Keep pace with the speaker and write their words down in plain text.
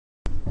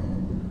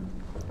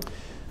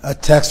A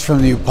text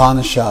from the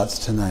Upanishads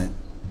tonight.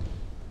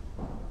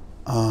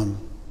 You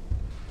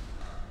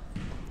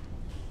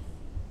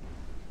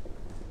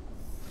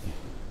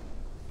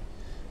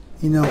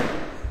know,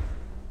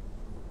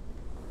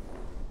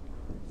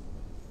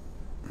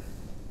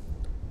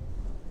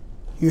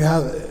 you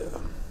have,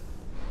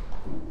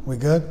 we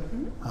good?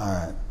 Mm-hmm. All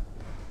right.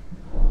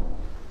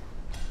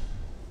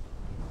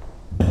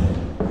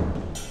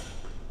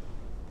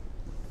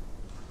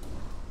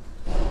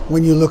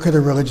 When you look at a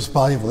religious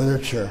body of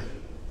literature,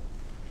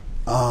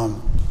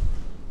 you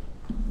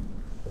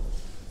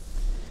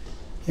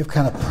have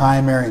kind of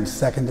primary and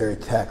secondary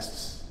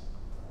texts.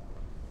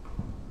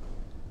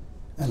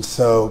 And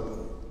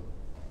so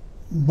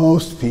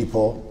most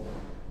people,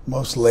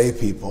 most lay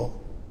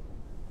people,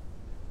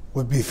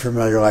 would be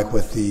familiar like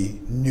with the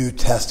New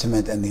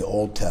Testament and the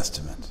Old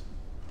Testament.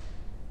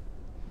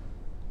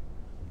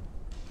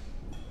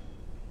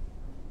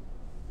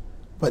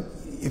 But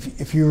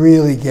if you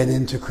really get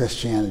into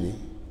Christianity,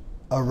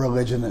 a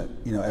religion that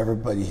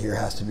everybody here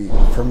has to be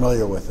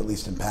familiar with, at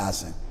least in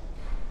passing.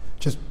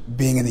 Just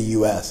being in the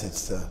U.S.,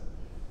 it's the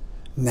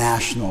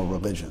national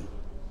religion.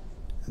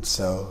 And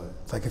so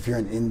it's like if you're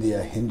in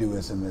India,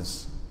 Hinduism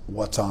is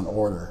what's on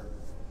order.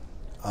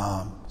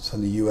 So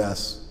in the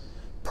U.S.,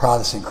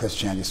 Protestant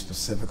Christianity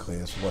specifically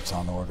is what's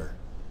on order.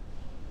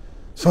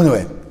 So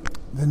anyway,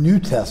 the New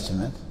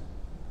Testament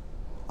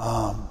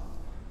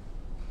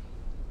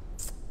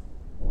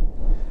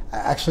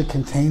actually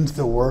contains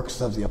the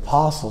works of the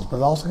apostles, but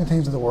it also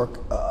contains the work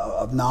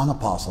of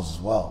non-apostles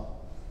as well.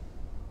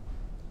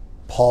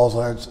 Paul's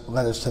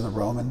letters to the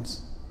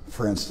Romans,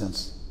 for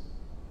instance.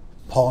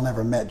 Paul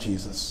never met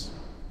Jesus.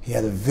 He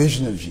had a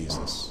vision of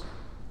Jesus.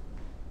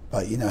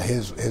 But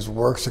his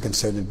works are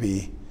considered to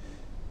be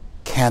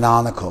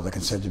canonical. They're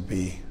considered to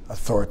be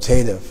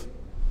authoritative.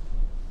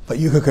 But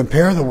you could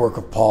compare the work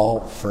of Paul,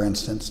 for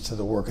instance, to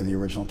the work of the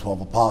original 12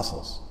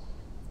 apostles.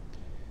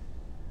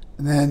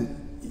 And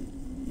then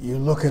you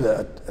look at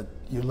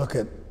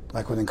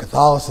like within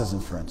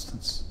Catholicism, for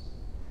instance,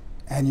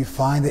 and you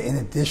find that in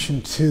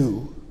addition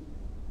to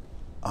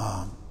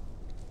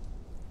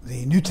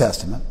the New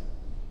Testament,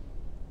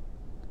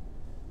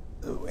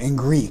 in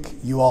Greek,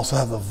 you also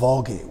have the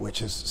Vulgate,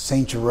 which is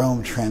St.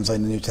 Jerome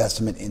translating the New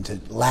Testament into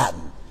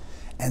Latin.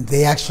 And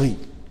they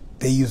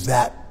use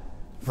that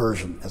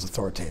version as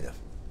authoritative.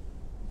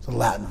 It's a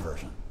Latin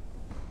version.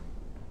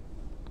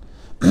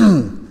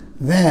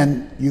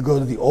 Then you go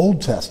to the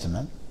Old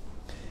Testament,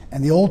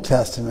 and the Old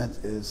Testament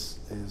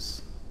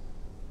is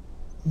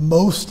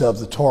most of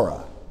the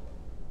Torah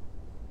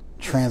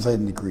translated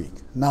into Greek,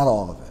 not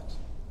all of it.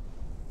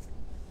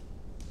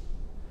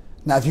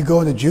 Now, if you go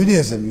into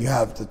Judaism, you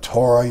have the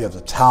Torah, you have the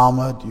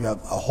Talmud, you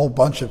have a whole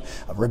bunch of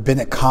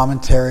rabbinic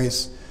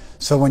commentaries.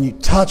 So when you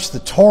touch the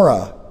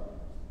Torah,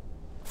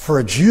 for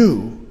a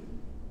Jew,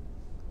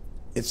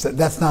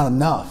 that's not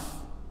enough.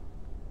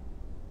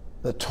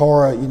 The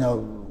Torah,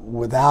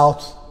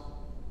 without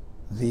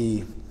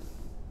the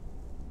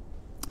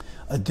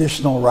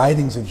additional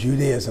writings of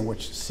Judaism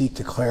which seek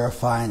to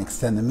clarify and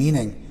extend the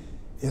meaning,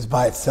 is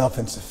by itself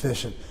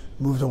insufficient.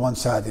 Move to one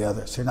side or the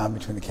other, so you're not in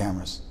between the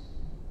cameras.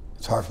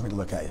 It's hard for me to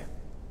look at you.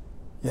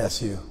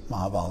 Yes, you,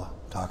 Mahabala,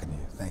 I'm talking to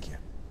you. Thank you.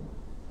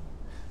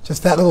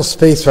 Just that little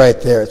space right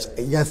there.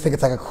 You guys think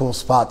it's like a cool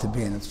spot to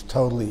be in. It's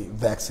totally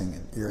vexing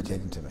and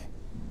irritating to me.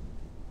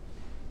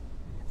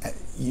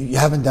 You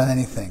haven't done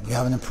anything. You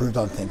haven't improved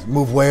on things.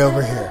 Move way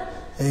over here.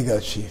 There you go,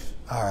 Chief.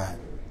 All right.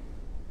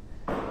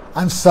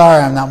 I'm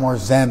sorry I'm not more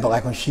zen, but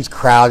like when she's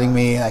crowding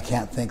me and I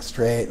can't think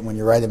straight, and when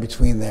you're right in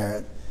between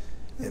there,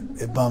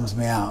 it bums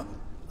me out.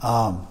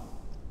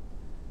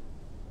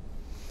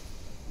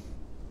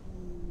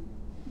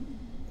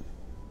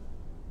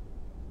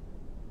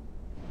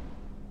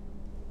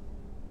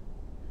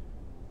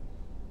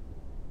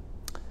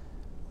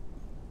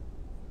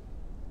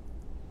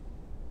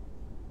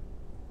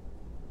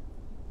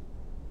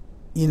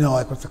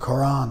 Like with the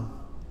Quran,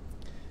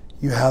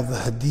 you have the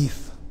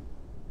Hadith,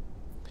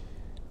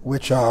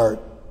 which are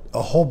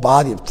a whole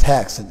body of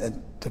text,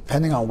 and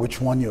depending on which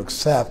one you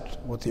accept,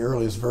 what the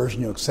earliest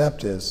version you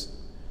accept is,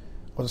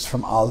 whether it's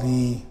from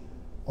Ali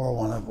or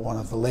one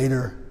of the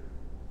later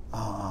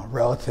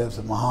relatives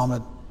of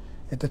Muhammad,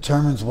 it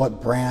determines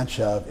what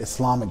branch of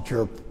Islamic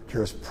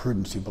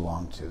jurisprudence you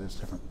belong to. There's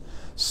different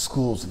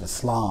schools of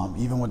Islam.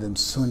 Even within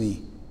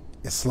Sunni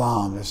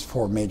Islam, there's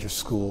 4 major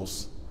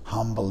schools,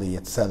 Hanbali,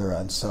 etc.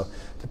 And so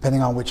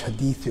depending on which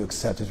hadith you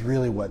accept is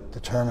really what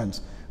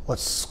determines what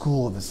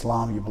school of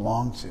Islam you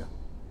belong to.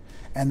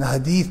 And the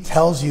hadith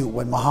tells you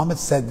when Muhammad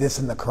said this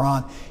in the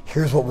Quran,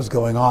 here's what was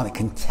going on. It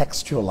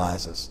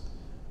contextualizes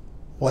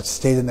what's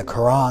stated in the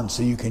Quran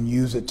so you can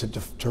use it to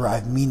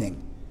derive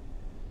meaning.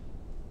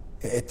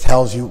 It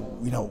tells you,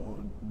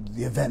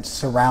 the events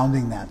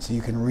surrounding that so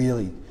you can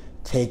really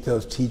take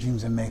those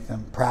teachings and make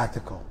them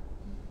practical.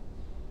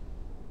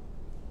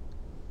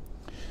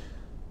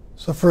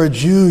 So for a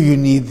Jew, you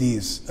need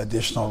these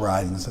additional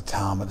writings, the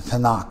Talmud, the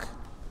Tanakh.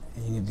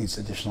 You need these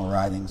additional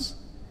writings.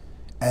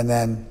 And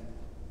then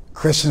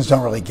Christians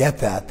don't really get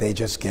that. They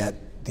just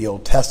get the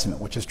Old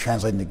Testament, which is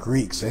translated into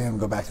Greek, so they don't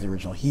go back to the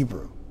original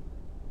Hebrew.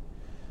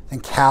 Then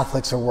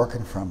Catholics are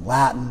working from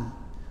Latin.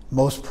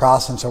 Most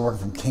Protestants are working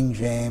from King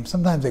James.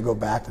 Sometimes they go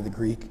back to the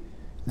Greek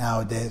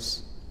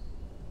nowadays.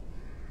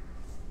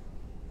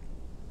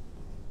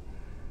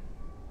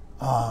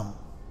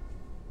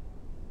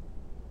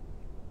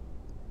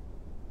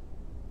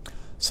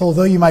 So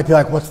although you might be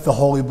like, what's the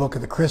holy book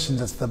of the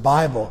Christians? It's the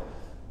Bible.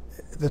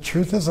 The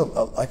truth is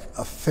like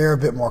a fair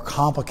bit more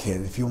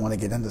complicated if you want to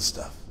get into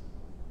stuff.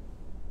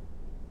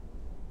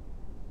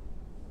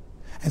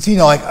 And so, you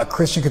know, like a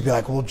Christian could be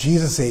like, well,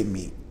 Jesus ate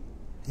meat.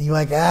 And you're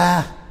like,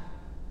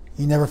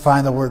 you never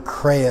find the word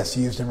kreis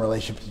used in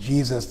relationship to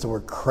Jesus. The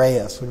word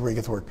kreis, where you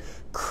get the word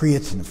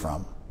creatine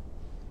from,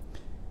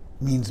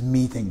 means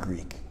meat in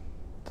Greek.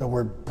 The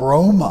word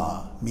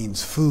broma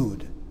means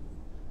food.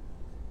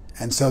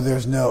 And so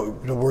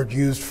the word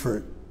used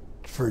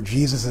for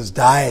Jesus'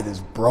 diet is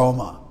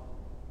broma.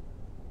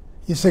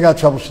 You still got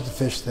to troubleshoot the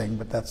fish thing,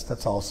 but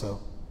that's also,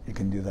 you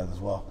can do that as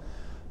well.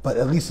 But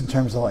at least in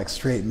terms of like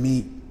straight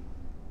meat,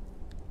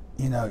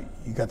 you know,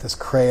 you got this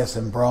kreis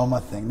and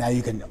broma thing. Now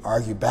you can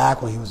argue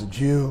back, well, he was a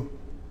Jew.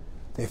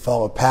 They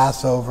followed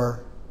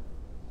Passover.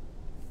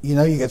 You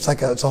know, it's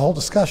a whole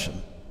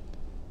discussion.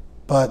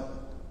 But,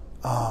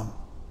 well,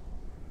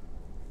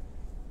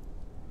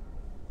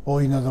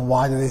 you know, then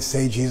why do they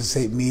say Jesus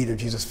ate meat or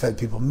Jesus fed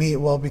people meat?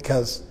 Well,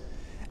 because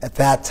at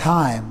that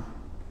time,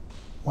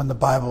 when the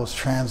Bible was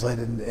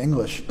translated into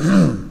English,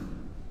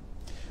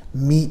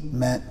 meat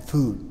meant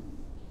food.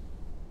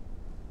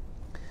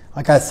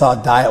 Like I saw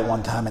a diet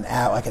one time,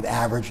 like an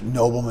average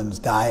nobleman's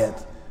diet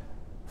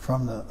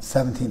from the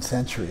 17th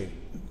century.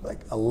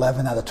 Like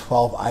 11 out of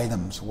 12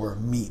 items were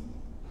meat.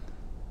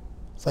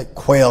 It's like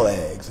quail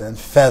eggs and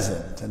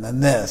pheasant and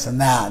then this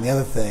and that and the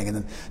other thing. And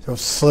then there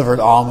was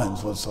slivered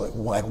almonds was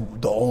like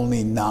the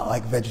only not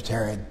like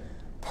vegetarian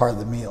part of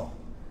the meal.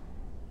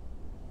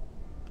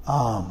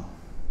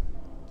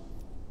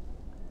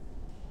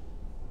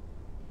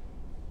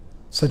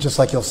 So just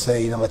like you'll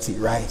say, you know, let's eat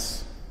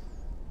rice.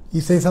 You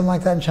say something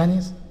like that in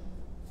Chinese?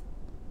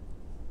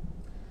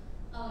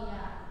 Oh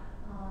yeah.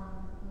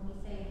 When we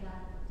say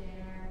have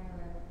dinner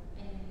or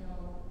any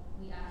meal,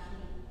 we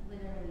actually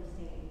literally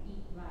say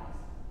eat rice,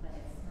 but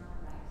it's not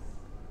rice.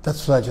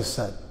 That's what I just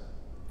said.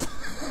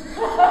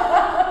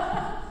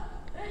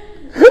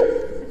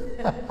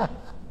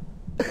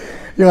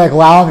 You're like,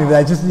 wow me, but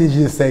I just need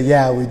you to say,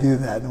 yeah, we do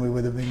that, and we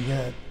would have been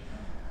good.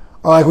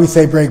 Or like we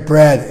say break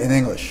bread in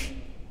English.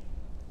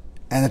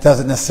 And it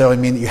doesn't necessarily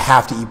mean that you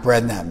have to eat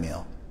bread in that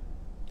meal.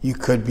 You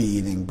could be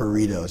eating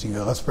burritos. You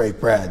go, let's break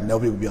bread.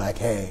 Nobody would be like,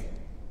 hey,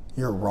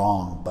 you're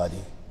wrong,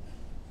 buddy.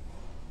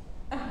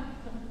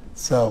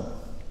 So,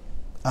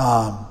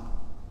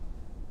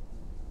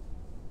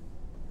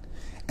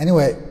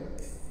 anyway,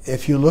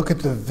 if you look at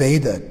the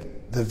Veda,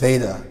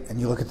 and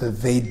you look at the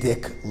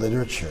Vedic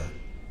literature,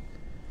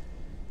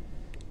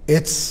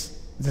 it's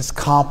this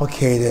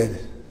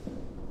complicated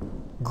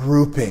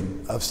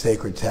grouping of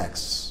sacred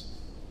texts,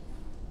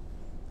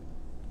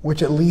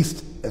 which at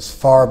least as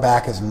far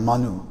back as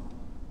Manu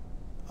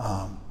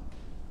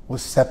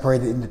was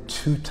separated into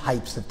two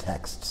types of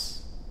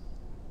texts.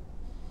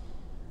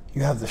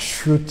 You have the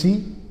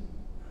Shruti,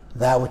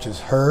 that which is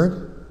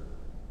heard,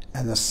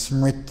 and the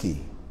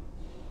Smriti,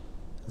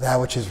 that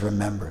which is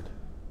remembered.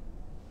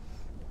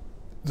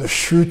 The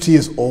Shruti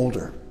is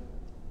older.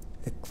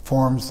 It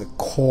forms the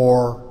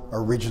core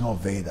original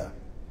Veda.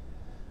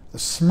 The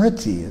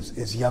Smriti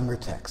is younger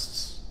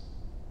texts.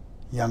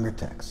 Younger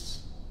texts.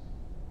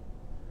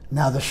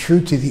 Now the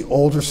Shruti, the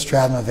older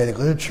stratum of Vedic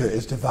literature,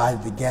 is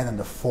divided again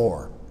into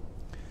four.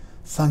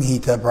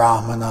 Samhita,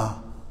 Brahmana,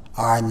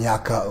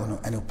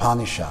 Aranyaka, and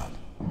Upanishad.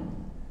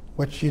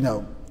 Which, you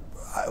know,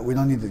 we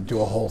don't need to do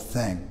a whole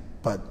thing,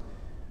 but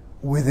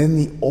within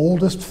the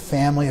oldest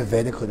family of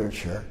Vedic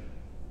literature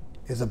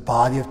is a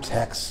body of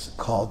texts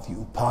called the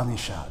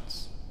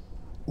Upanishads.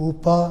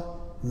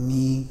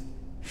 Upanishad.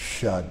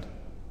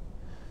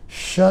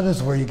 Shad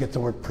is where you get the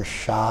word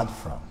prasad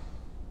from.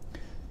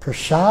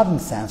 Prasad in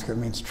Sanskrit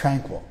means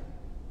tranquil.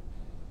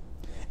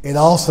 It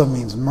also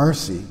means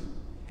mercy.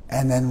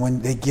 And then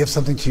when they give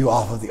something to you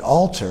off of the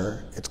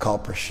altar, it's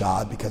called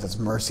prasad because it's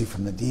mercy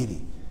from the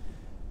deity.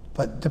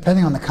 But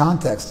depending on the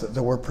context,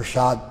 the word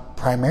prasad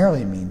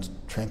primarily means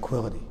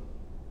tranquility.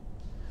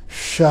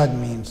 Shad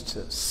means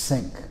to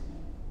sink,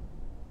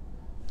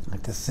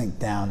 like to sink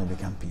down and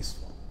become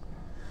peaceful.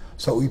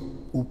 So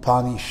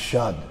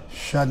Upanishad,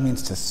 shad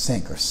means to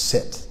sink or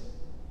sit.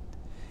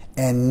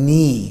 And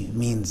ni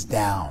means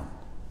down.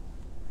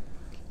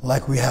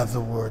 Like we have the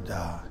word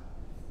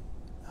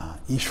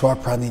Ishwar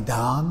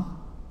Pranidhan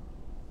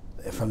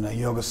from the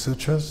Yoga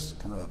Sutras,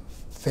 kind of a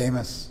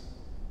famous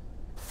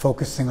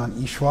focusing on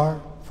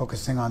Ishwar,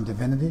 focusing on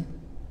divinity.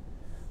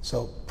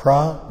 So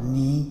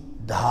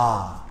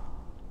Pranidha.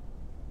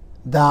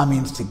 Da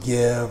means to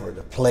give or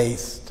to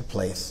place,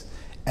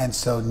 And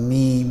so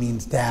ni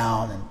means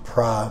down, and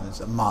pra is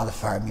a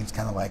modifier. It means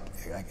kind of like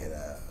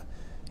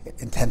it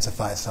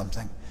intensifies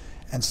something.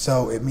 And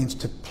so it means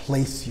to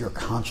place your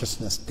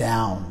consciousness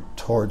down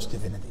towards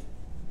divinity.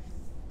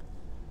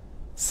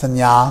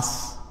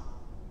 Sannyas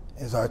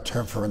is our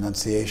term for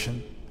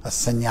renunciation. A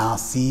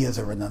sannyasi is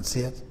a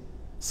renunciate.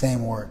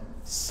 Same word.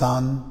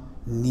 Sun,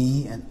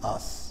 ni, and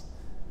us.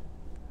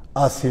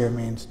 Us here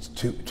means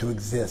to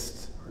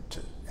exist.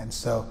 And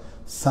so,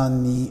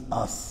 sun, ni,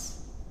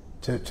 us.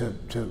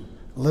 To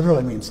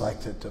literally means like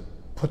to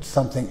put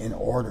something in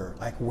order,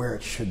 like where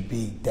it should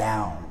be,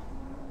 down.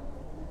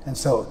 And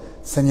so,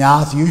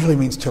 sannyas usually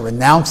means to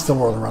renounce the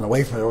world and run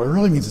away from it. What it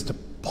really means is to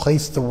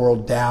place the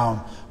world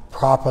down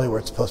properly where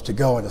it's supposed to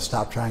go and to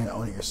stop trying to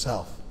own it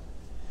yourself.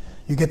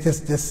 You get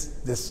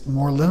this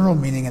more literal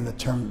meaning in the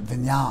term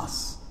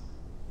vinyas.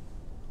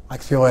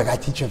 Like feel like I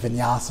teach a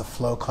vinyasa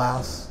flow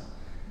class.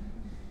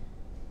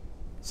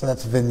 So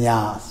that's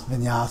vinyas.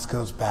 Vinyas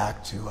goes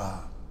back to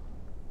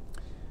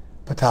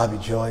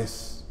Pattabhi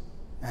Jois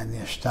and the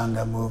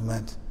Ashtanga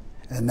movement.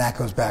 And that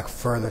goes back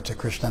further to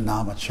Krishna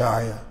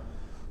Namacharya,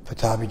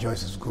 Pattabhi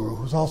Jois's guru,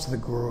 who's also the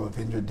guru of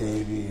Indra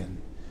Devi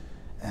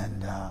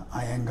and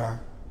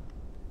Iyengar.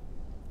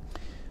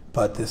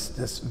 But this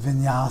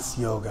vinyas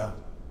yoga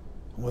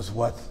was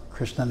what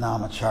Krishna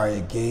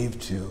Namacharya gave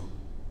to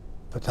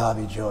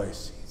Pattabhi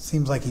Jois. It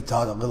seems like he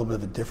taught a little bit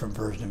of a different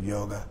version of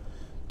yoga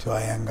to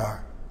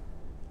Iyengar.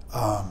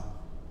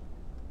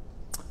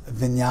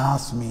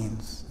 Vinyas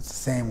means, it's the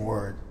same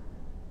word,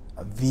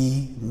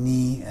 vi,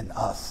 ni, and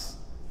us,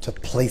 to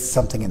place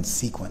something in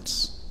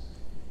sequence.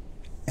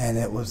 And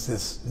it was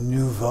this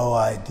nouveau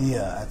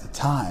idea at the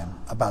time,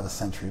 about a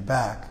century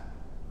back,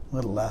 a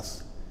little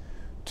less,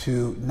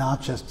 to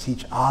not just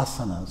teach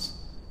asanas,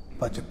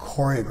 but to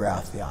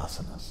choreograph the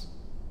asanas.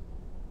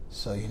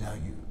 So, you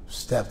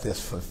step this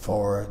foot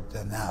forward,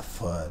 then that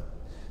foot,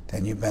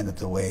 then you bend at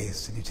the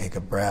waist, and you take a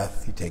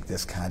breath, you take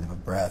this kind of a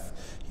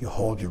breath, you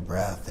hold your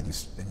breath, and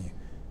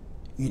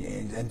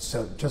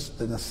so just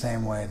in the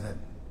same way that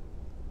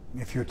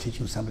if you're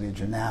teaching somebody a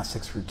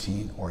gymnastics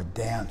routine or a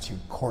dance, you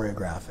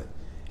choreograph it,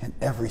 and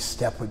every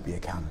step would be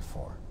accounted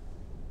for.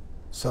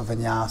 So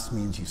vinyas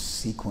means you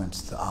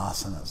sequence the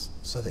asanas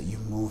so that you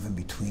move in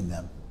between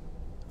them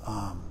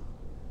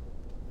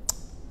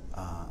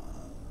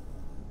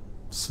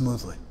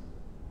smoothly.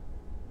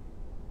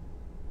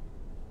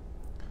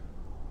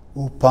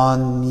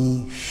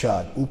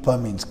 Upanishad. Upa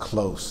means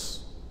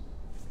close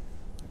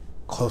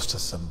to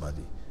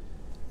somebody.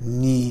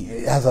 Ni,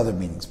 it has other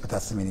meanings, but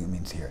that's the meaning it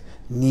means here.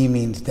 Ni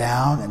means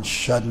down, and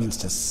shad means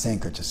to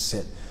sink or to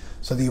sit.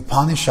 So the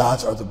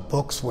Upanishads are the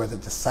books where the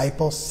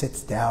disciple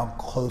sits down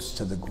close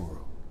to the guru.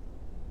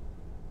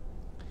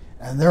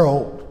 And they're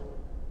old.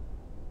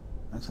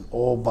 That's an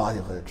old body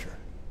of literature.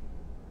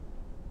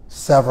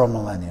 Several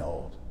millennia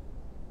old.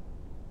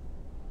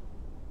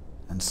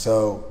 And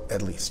so,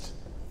 at least.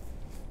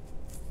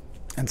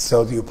 And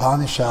so the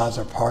Upanishads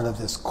are part of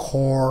this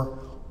core,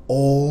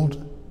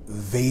 old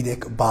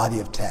Vedic body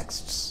of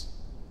texts.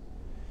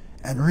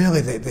 And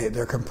really,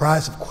 they're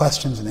comprised of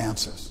questions and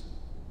answers.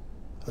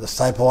 A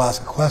disciple will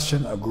ask a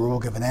question, a guru will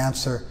give an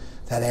answer,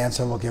 that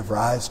answer will give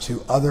rise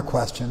to other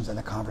questions, and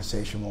a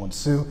conversation will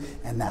ensue,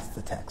 and that's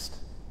the text.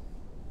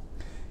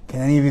 Can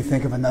any of you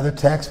think of another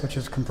text which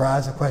is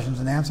comprised of questions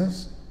and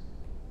answers?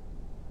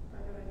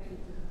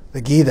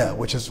 The Gita,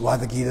 which is why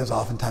the Gita is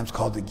oftentimes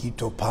called the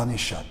Gita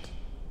Upanishad.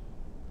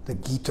 The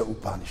Gita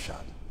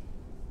Upanishad.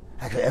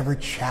 Actually, every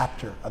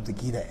chapter of the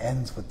Gita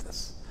ends with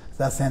this.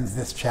 Thus ends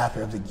this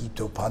chapter of the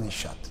Gita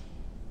Upanishad.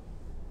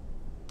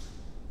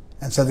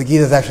 And so the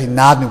Gita is actually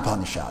not an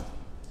Upanishad,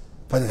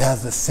 but it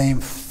has the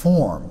same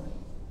form.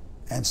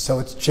 And so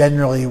it's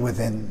generally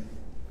within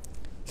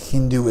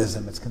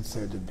Hinduism, it's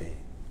considered to be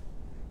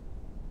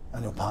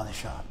an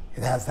Upanishad.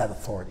 It has that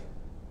authority.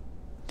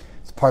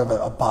 It's part of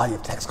a body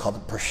of text called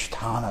the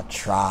Prasthana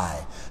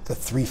Traya, the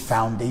three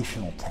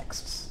foundational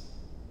texts.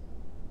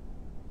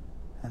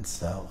 And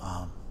so,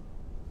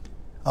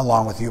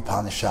 along with the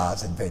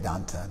Upanishads and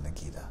Vedanta and the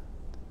Gita.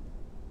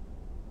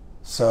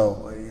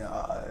 So,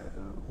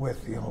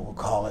 we'll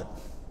call it,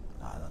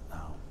 I don't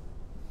know.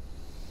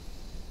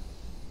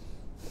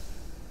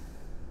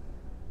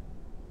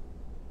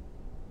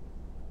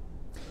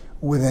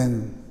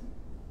 Within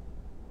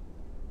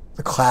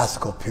the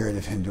classical period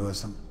of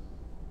Hinduism,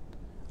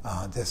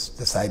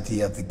 this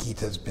idea of the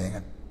Gita as being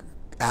an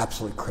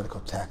absolutely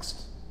critical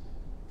text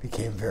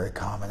became very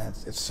common, and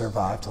it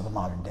survived till the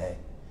modern day.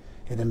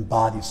 It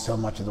embodies so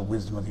much of the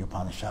wisdom of the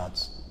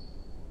Upanishads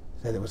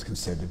that it was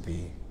considered to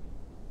be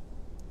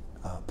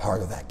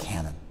part of that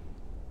canon.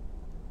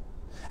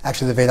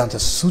 Actually, the Vedanta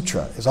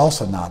Sutra is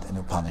also not an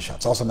Upanishad.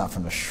 It's also not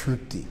from the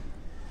Shruti.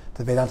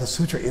 The Vedanta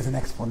Sutra is an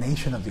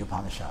explanation of the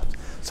Upanishads.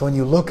 So when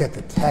you look at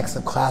the texts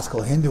of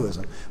classical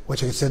Hinduism,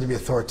 which are considered to be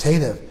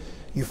authoritative,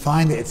 you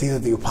find that it's either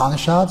the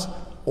Upanishads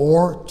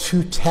or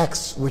two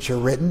texts which are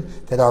written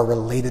that are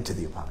related to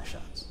the Upanishads.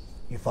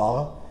 You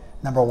follow?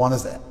 Number one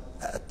is a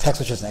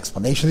text which is an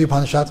explanation of the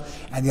Upanishads,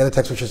 and the other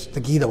text which is the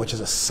Gita, which is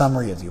a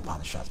summary of the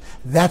Upanishads.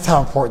 That's how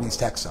important these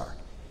texts are.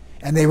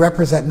 And they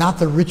represent not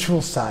the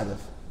ritual side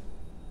of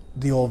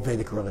the old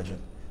Vedic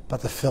religion,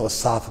 but the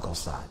philosophical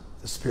side,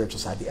 the spiritual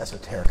side, the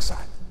esoteric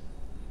side.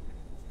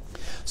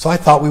 So I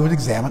thought we would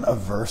examine a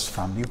verse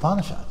from the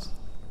Upanishads.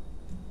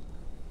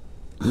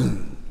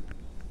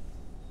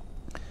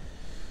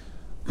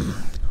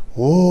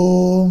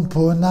 Om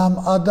Purnam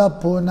Ada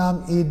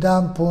Purnam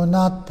Idam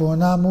Purnat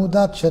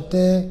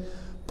Purnamudachyate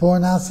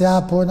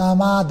Purnasya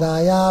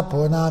Purnamadaya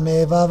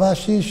Purnameva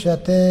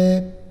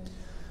Vashishyate.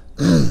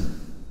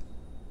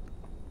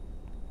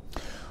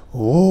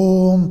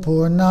 Om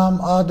Purnam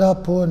Ada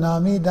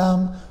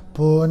Purnamidam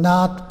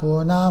Purnat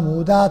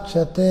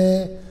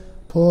Purnamudachyate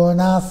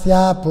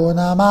Purnasya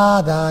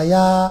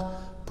Purnamadaya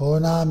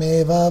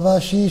Purnameva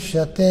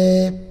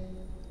Vashishyate.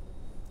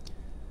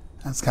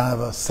 That's kind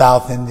of a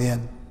South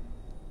Indian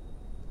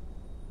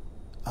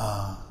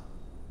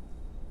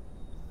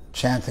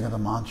chanting of the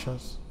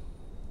mantras.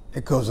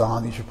 It goes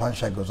on, each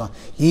Upanishad goes on.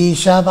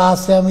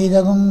 Ishavasyam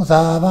idagum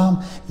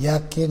savam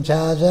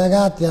yakincha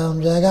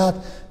jagatyam jagat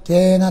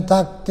tena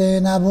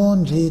taktena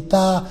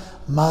bunjita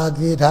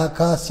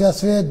magidhakasya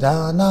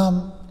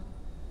svedhanam.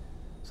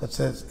 So it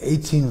says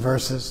 18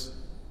 verses,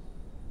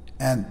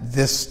 and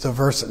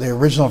the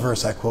original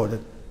verse I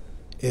quoted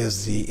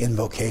is the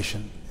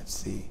invocation.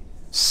 It's the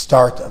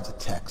start of the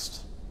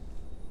text.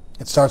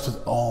 It starts with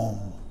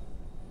Om,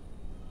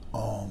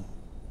 Om,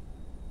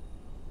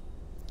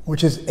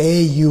 which is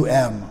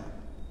A-U-M.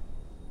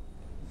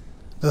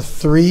 The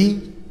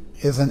 3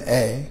 is an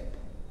A,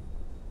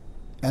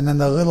 and then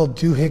the little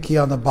doohickey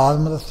on the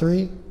bottom of the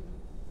 3,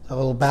 the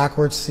little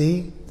backward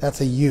C, that's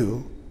a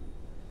U,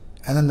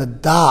 and then the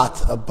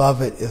dot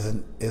above it is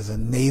a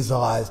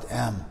nasalized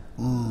M.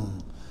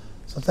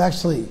 So it's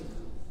actually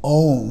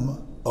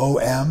Om,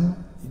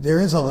 O-M. There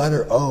is a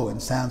letter O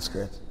in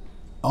Sanskrit.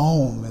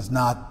 Om is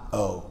not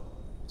O.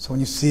 So when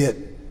you see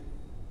it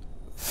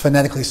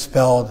phonetically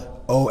spelled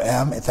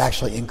O-M, it's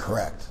actually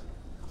incorrect.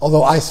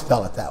 Although I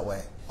spell it that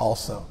way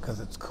also because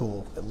it's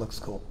cool. It looks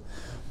cool.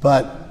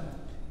 But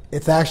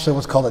it's actually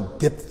what's called a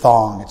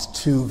diphthong. It's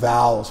 2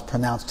 vowels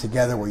pronounced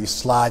together where you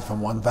slide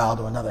from one vowel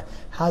to another.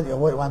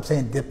 What I'm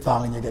saying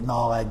diphthong and you're getting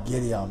all like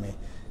giddy on me.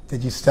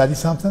 Did you study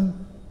something?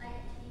 I teach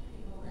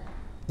people that.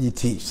 You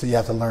teach, so you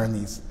have to learn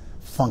these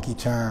funky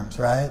terms,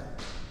 right?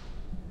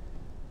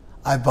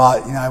 I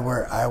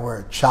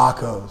wear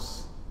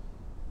Chacos,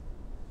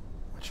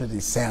 which are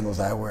these sandals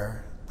I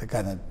wear.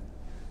 They're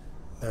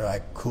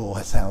like cool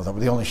sandals. They're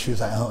the only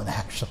shoes I own,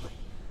 actually.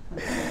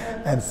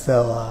 And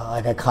so,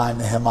 I climbed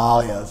the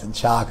Himalayas in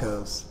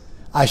Chacos.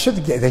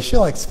 They should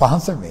like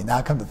sponsor me.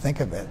 Now, come to think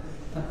of it,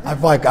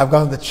 I've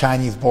gone to the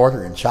Chinese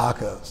border in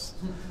Chacos.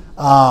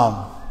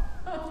 But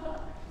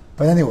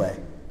anyway,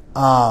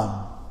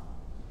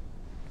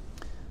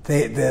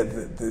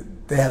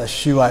 they had a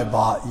shoe I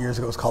bought years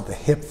ago. It was called the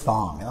Hip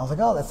Thong, and I was like,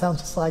 oh, that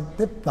sounds just like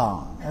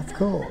diphthong. That's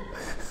cool.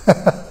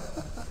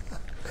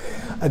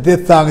 A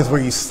diphthong is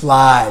where you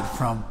slide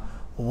from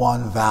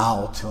one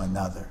vowel to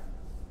another.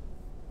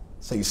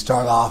 So you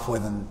start off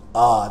with an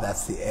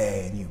that's the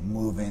A, and you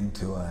move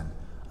into an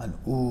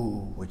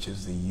U, which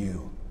is the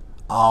U.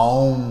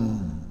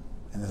 Aum,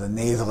 and there's a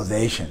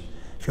nasalization.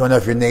 If you want to know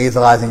if you're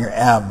nasalizing your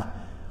M,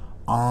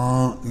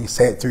 you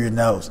say it through your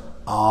nose.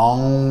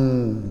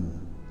 Aum.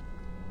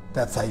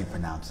 That's how you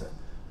pronounce it.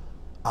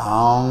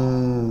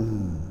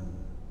 Aum.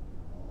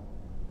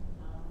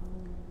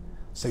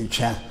 So you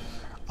chant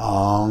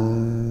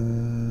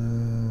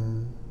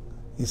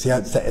You see how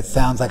it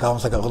sounds like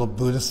almost like a little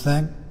Buddhist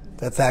thing?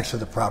 That's actually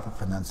the proper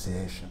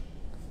pronunciation.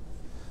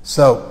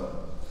 So,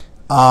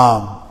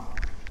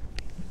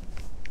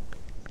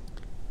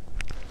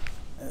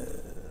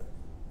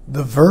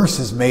 the verse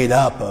is made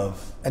up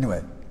of,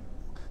 anyway,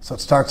 so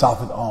it starts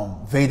off with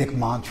Om. Vedic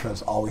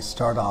mantras always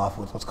start off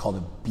with what's called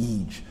a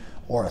bij,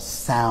 or a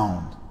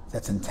sound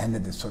that's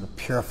intended to sort of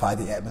purify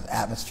the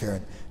atmosphere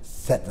and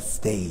set the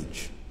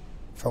stage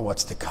for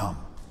what's to come.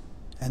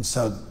 And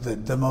so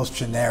the most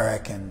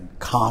generic and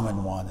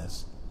common one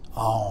is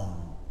Om.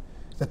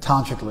 The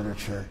tantric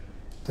literature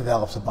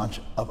develops a bunch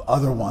of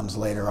other ones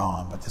later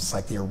on, but this is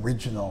like the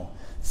original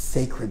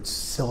sacred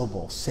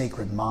syllable,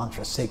 sacred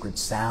mantra, sacred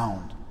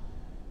sound,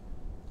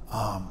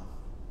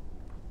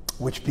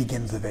 which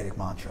begins the Vedic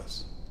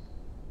mantras.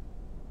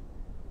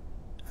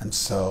 And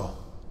so,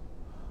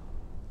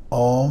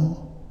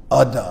 Om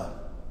Ada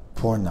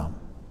Purnam.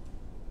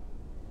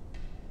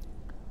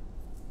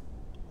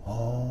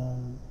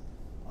 Om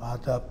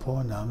Ada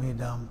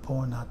Purnamidam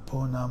Purnat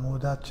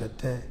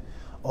Purnamudachyate.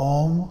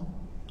 Om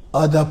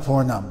Ada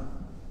Purnam.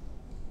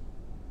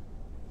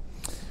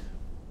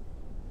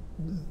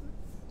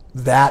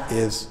 That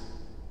is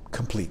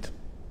complete.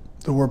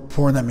 The word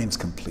Purna means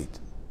complete.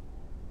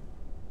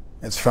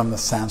 It's from the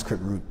Sanskrit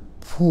root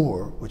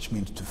pur, which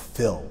means to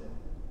fill.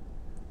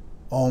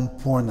 Om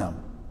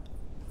Purnam.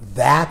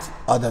 That,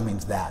 Ada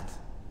means that.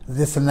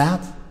 This and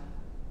that?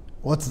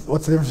 What's the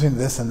difference between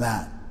this and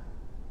that?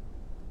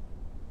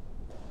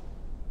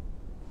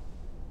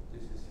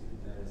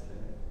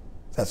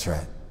 That's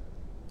right.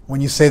 When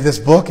you say this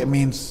book, it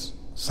means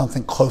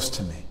something close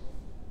to me.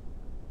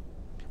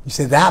 When you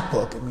say that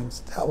book, it means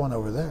that one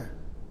over there.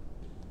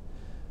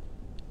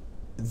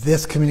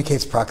 This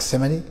communicates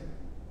proximity.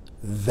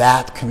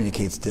 That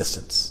communicates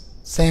distance.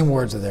 Same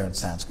words are there in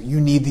Sanskrit.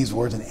 You need these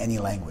words in any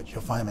language.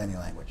 You'll find them in any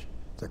language.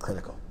 They're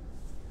critical.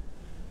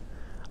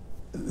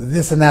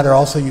 This and that are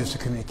also used to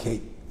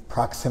communicate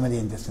proximity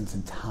and distance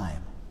in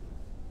time.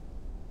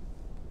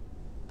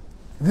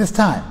 This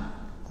time.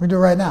 We do it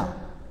right now.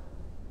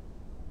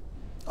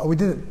 Oh, we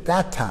did it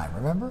that time,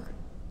 remember?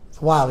 It's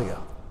a while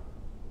ago.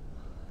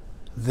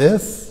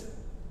 This,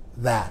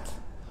 that.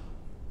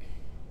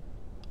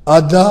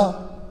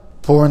 Ada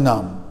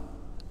Purnam.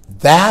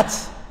 That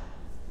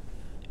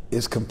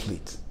is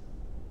complete.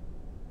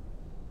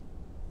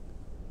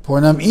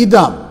 Purnam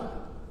idam.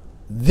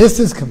 This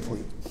is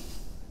complete.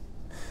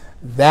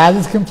 That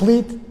is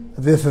complete.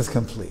 This is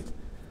complete.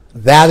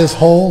 That is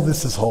whole.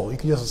 This is whole. You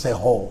can just say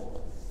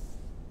whole.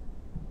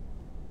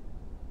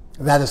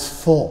 That is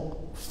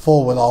full.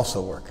 Full would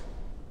also work.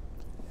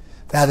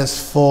 That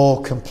is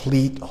full,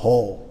 complete,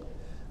 whole.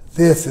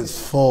 This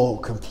is full,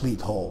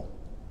 complete, whole.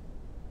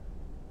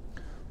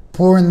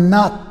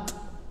 Purnat.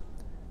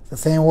 It's the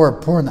same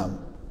word, purnam,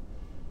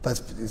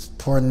 but it's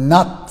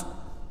purnat.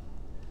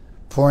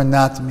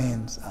 Purnat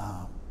means,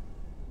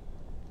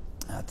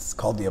 it's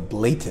called the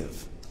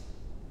ablative.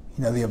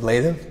 You know the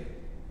ablative?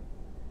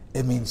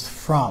 It means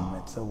from.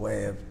 It's a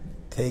way of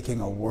taking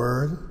a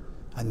word,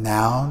 a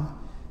noun.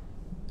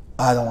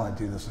 I don't want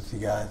to do this with you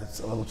guys.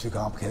 It's a little too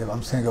complicated. I'm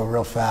just going to go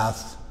real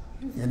fast.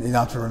 You don't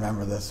have to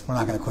remember this. We're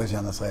not going to quiz you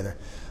on this later.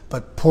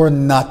 But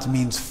purnat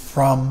means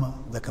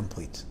from the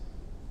complete.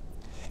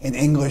 In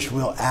English,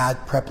 we'll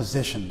add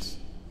prepositions.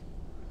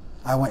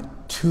 I went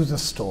to the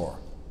store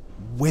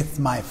with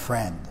my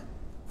friend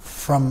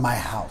from my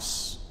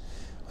house.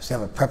 So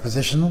you have a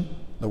preposition,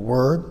 the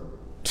word,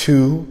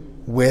 to,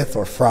 with,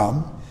 or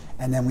from,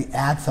 and then we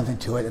add something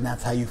to it, and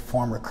that's how you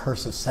form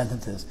recursive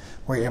sentences,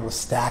 where you're able to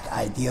stack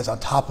ideas on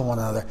top of one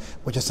another,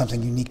 which is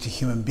something unique to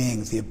human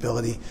beings, the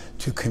ability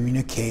to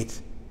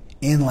communicate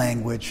in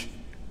language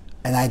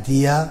an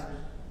idea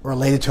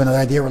related to another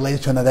idea,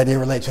 related to another idea,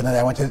 related to another.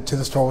 I went to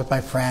the store with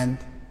my friend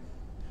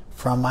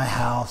from my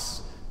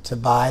house to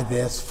buy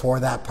this for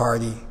that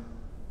party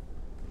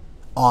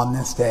on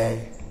this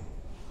day,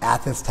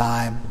 at this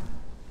time,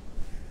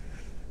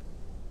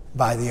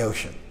 by the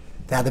ocean.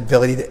 That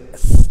ability to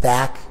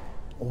stack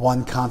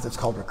one concept is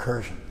called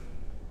recursion.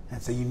 And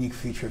it's a unique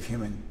feature of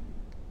human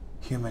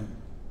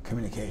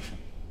communication.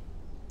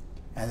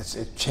 And it's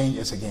a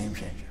game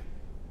changer.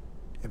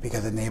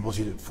 Because it enables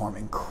you to form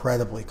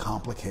incredibly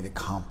complicated,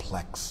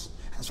 complex.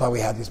 That's why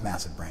we have these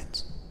massive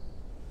brains.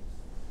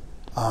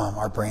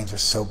 Our brains are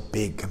so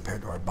big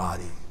compared to our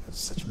body. It's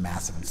such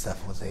massive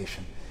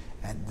encephalization.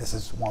 And this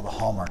is one of the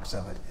hallmarks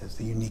of it, is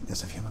the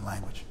uniqueness of human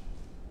language.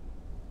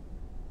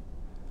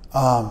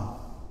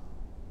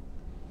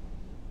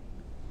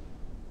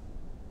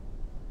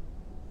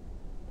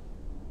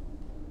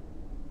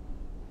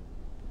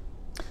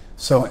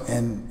 So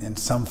in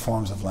some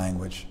forms of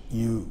language,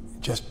 you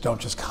don't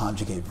just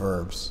conjugate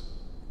verbs.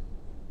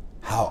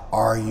 How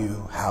are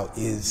you? How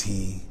is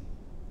he?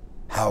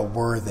 How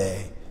were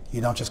they? You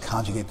don't just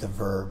conjugate the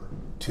verb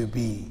to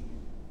be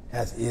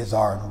as is,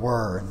 are, and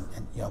were,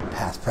 and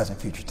past, present,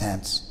 future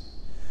tense.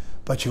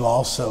 But you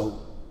also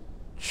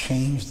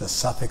change the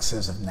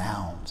suffixes of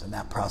nouns, and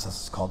that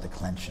process is called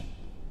declension.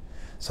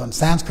 So in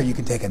Sanskrit, you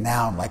can take a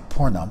noun like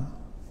purnam,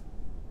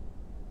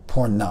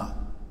 purna,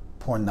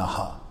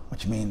 purnaha,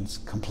 which means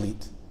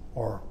complete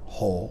or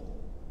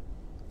whole,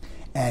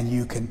 and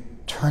you can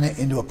turn it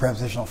into a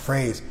prepositional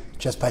phrase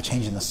just by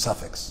changing the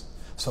suffix.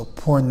 So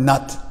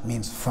purnat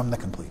means from the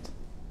complete.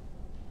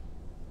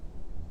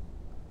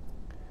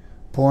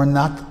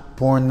 Purnat,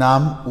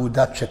 purnam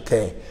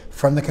udachyate.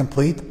 From the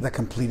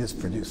complete is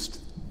produced.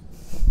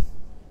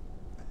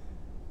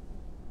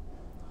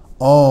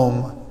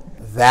 Om,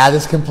 that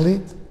is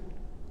complete.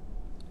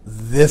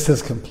 This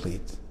is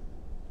complete.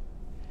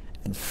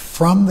 And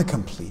from the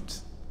complete,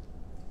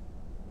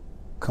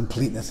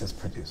 completeness is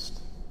produced.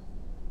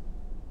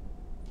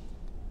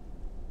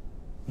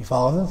 You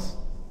follow this?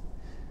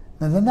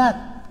 And then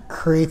that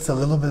creates a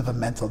little bit of a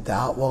mental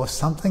doubt. Well, if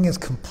something is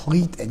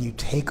complete and you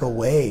take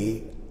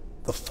away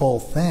the full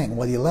thing,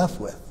 what are you left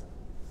with?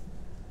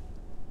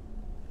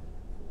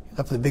 You're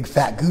left with a big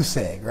fat goose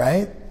egg,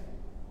 right?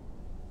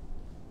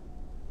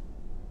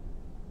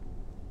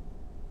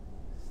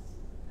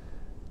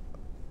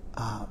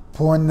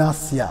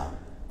 Purnasya,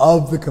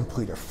 of the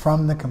complete, or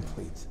from the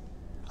complete.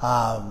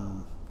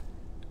 The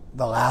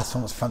last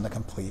one was from the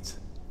complete,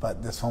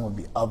 but this one would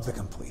be of the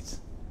complete.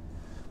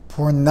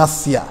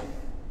 Purnasya,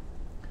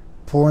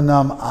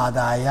 purnam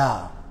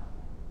adaya.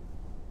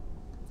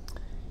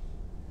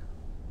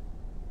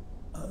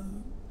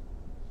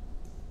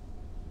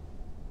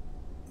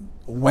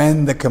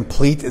 When the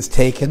complete is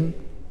taken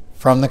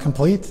from the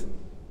complete,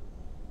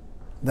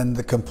 then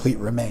the complete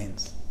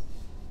remains.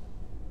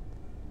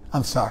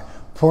 I'm sorry.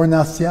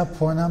 Purnasya,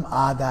 purnam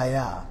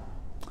adaya.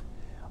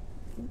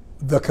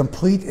 The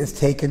complete is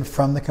taken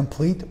from the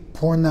complete.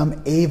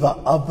 Purnam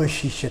eva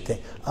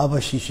avashishyate.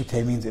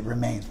 Avashishyate means it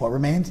remains. What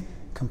remains?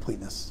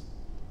 Completeness.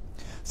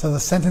 So the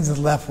sentence is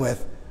left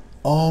with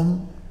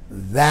Om,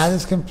 that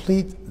is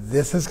complete,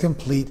 this is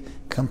complete,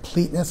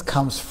 completeness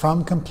comes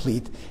from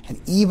complete,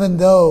 and even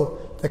though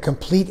the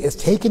complete is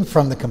taken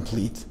from the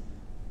complete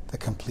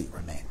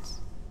remains.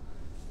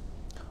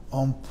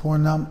 Om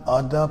Purnam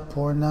Ada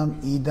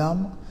Purnam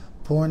Idam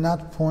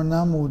Purnat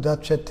Purnam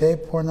Udachate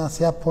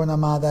Purnasya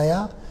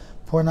Purnamadaya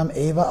Purnam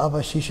Eva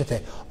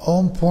Avashishate.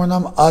 Om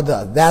Purnam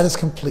Ada, that is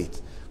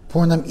complete.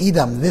 Purnam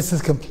Idam, this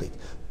is complete.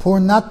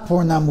 Purnat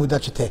Purnam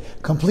Udachate,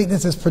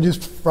 completeness is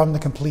produced from the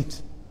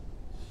complete.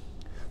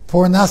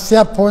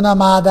 Purnasya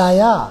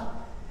Purnamadaya,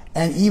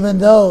 and even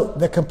though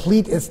the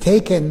complete is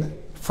taken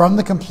from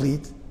the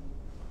complete,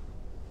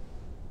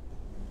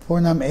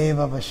 Purnam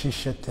Eva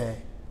Avashishate,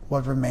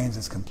 what remains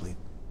is complete.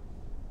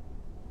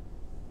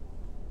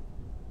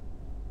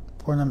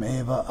 Purnam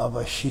Eva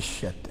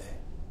Avashishyate.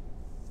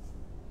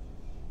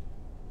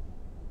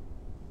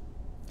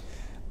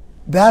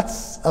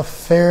 That's a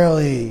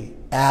fairly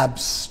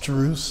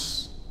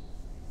abstruse,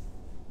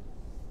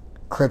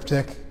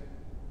 cryptic,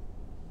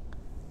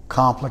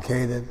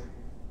 complicated,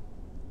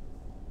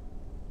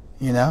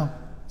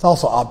 It's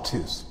also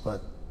obtuse,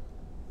 but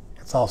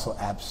it's also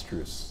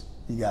abstruse.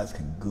 You guys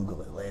can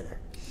Google it later.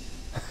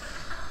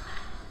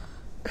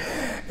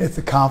 It's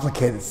a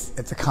complicated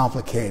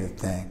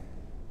thing.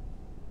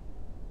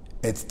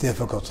 It's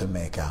difficult to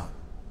make out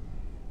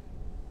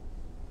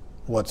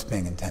what's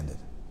being intended.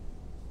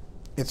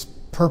 It's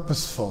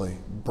purposefully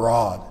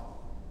broad.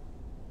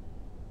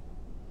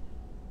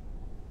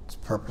 It's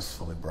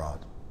purposefully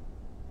broad.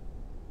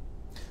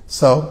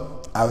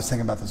 So, I was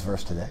thinking about this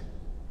verse today.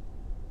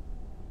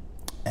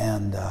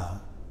 And I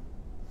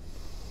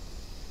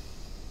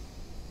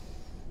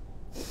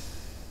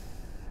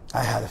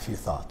had a few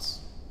thoughts.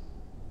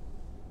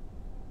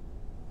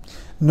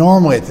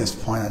 Normally at this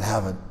point I'd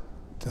have a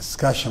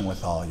discussion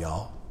with all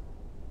y'all,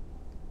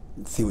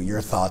 see what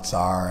your thoughts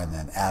are, and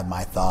then add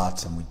my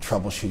thoughts, and we'd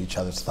troubleshoot each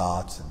other's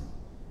thoughts, and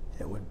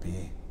it would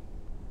be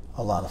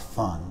a lot of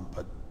fun,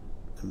 but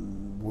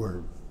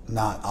we're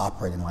not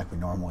operating like we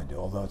normally do,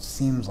 although it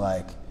seems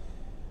like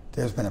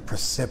there's been a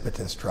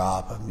precipitous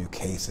drop of new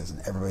cases,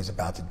 and everybody's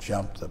about to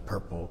jump the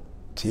purple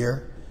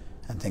tier,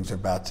 and things are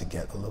about to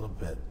get a little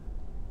bit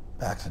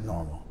back to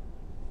normal.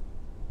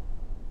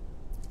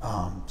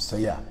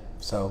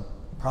 So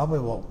probably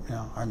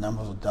our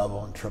numbers will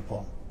double and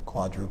triple,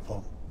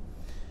 quadruple,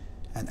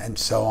 and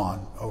so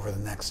on over the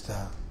next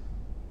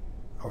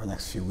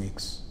few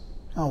weeks.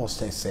 And we'll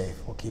stay safe.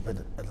 We'll keep it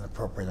at an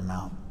appropriate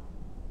amount.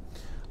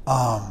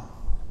 But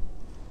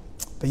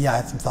yeah, I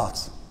had some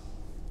thoughts.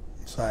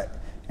 So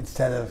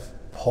instead of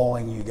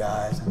polling you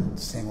guys and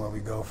seeing where we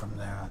go from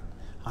there,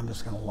 I'm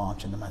just going to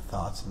launch into my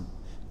thoughts, and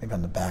maybe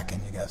on the back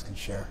end you guys can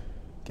share,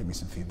 give me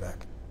some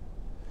feedback.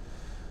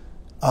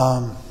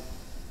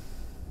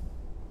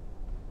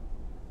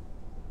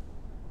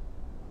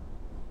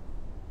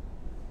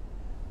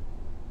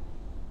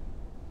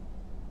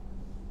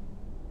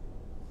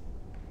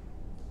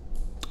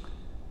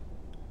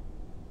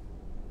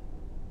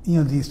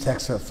 These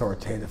texts are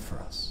authoritative for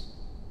us.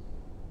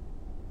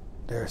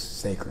 They're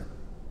sacred.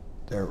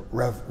 They're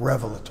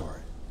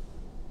revelatory.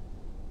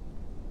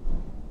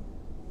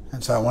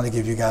 And so I want to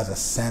give you guys a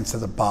sense of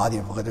the body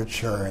of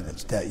literature and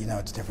its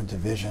different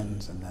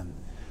divisions, and then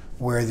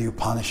where the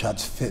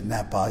Upanishads fit in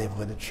that body of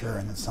literature,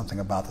 and then something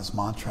about this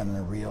mantra and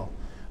the real.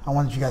 I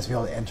wanted you guys to be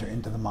able to enter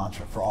into the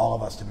mantra, for all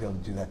of us to be able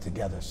to do that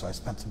together. So I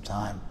spent some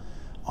time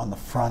on the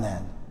front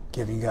end,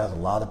 giving you guys a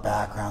lot of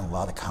background, a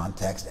lot of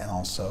context, and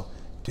also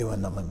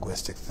doing the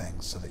linguistic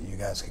things so that you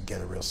guys could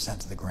get a real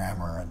sense of the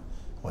grammar and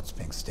what's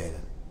being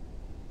stated.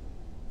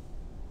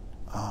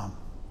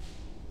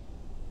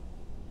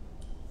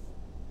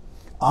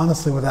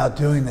 Honestly, without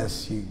doing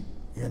this,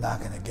 you're not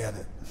going to get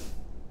it.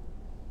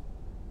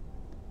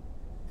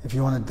 If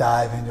you want to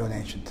dive into an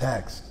ancient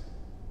text,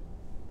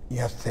 you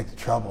have to take the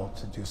trouble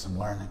to do some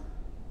learning.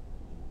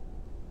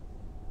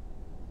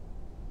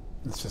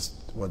 It's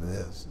just what it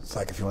is. It's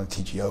like if you want to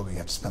teach yoga, you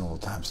have to spend a little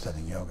time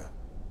studying yoga.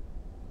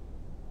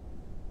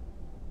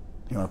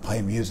 You want to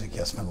play music, you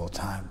have to spend a little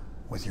time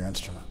with your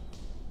instrument.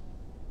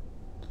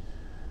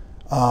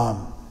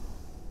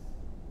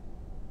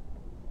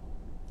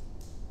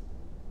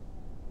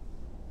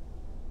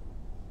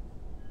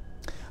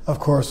 Of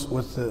course,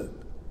 with the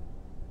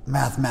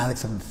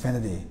mathematics of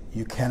infinity,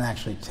 you can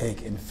actually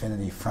take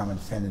infinity from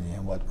infinity,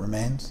 and what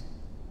remains?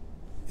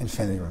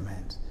 Infinity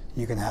remains.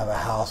 You can have a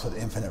house with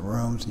infinite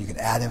rooms, and you can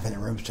add infinite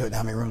rooms to it. And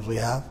how many rooms will you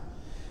have?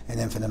 An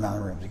infinite amount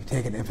of rooms. You can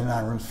take an infinite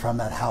amount of rooms from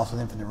that house with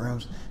infinite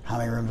rooms. How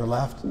many rooms are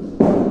left?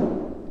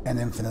 An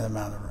infinite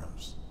amount of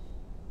rooms.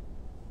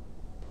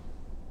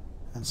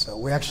 And so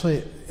we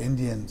actually,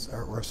 Indians,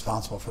 are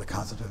responsible for the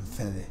concept of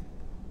infinity,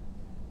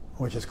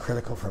 which is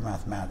critical for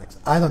mathematics.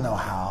 I don't know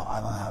how.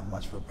 I don't have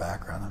much of a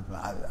background.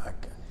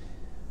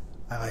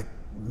 I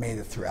made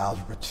it through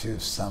Algebra 2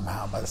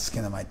 somehow by the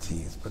skin of my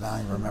teeth, but I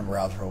don't even remember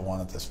Algebra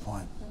 1 at this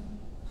point.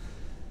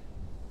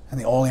 And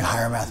the only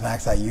higher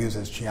mathematics I use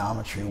is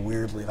geometry,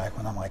 weirdly, like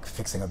when I'm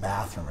fixing a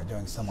bathroom or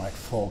doing some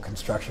full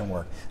construction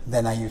work.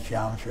 Then I use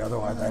geometry.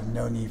 Otherwise, I have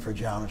no need for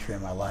geometry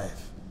in my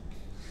life.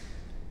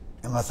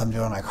 Unless I'm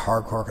doing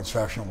hardcore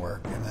construction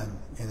work, and then,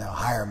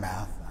 higher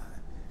math.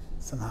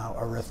 Somehow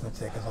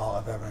arithmetic is all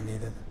I've ever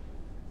needed.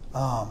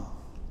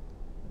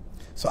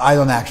 So I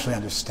don't actually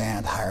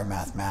understand higher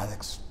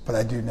mathematics, but But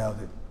I do know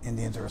that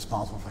Indians are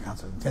responsible for the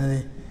concept of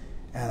infinity,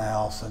 and I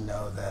also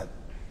know that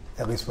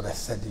at least what I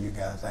said to you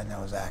guys I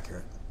know is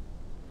accurate.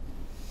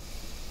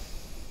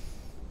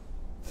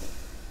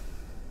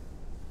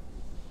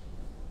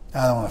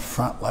 I don't want to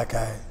front like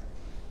I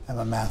am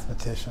a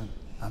mathematician.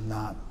 I'm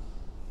not.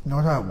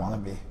 Nor do I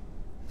want to be.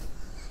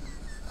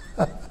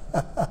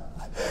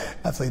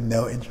 Absolutely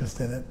no interest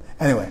in it.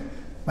 Anyway,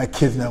 my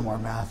kids know more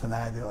math than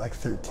I do, like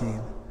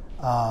 13.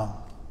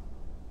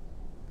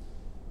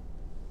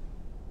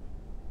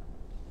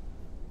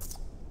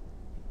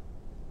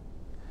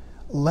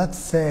 Let's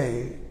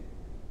say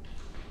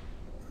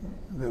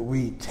that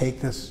we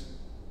take this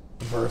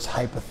verse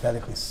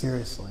hypothetically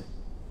seriously.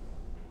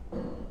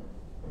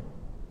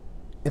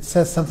 It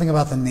says something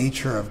about the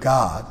nature of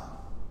God,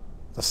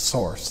 the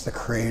source, the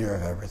creator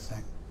of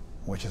everything,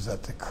 which is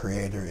that the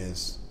creator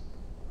is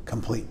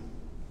complete.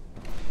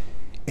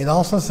 It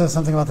also says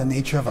something about the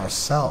nature of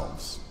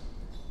ourselves,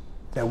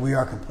 that we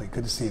are complete.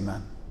 Good to see you,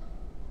 man.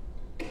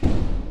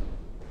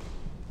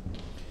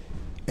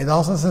 It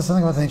also says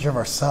something about the nature of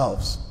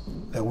ourselves,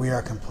 that we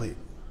are complete.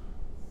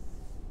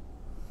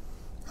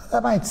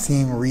 That might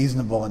seem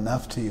reasonable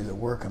enough to you that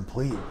we're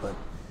complete, but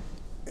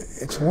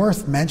it's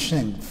worth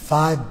mentioning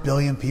 5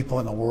 billion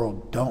people in the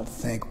world don't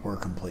think we're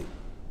complete.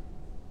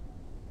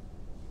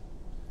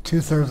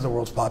 2/3 of the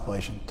world's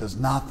population does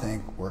not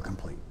think we're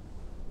complete.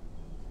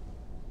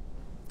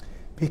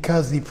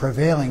 Because the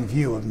prevailing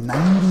view of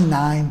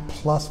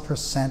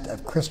 99+%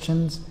 of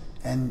Christians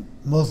and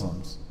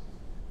Muslims,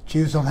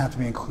 Jews don't have to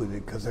be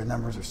included because their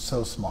numbers are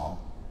so small.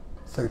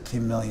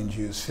 13 million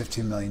Jews,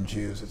 15 million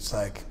Jews, it's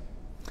like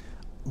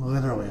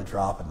literally a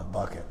drop in the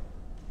bucket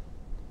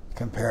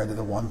compared to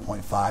the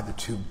 1.5 to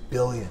 2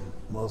 billion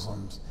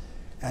Muslims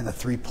and the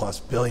 3+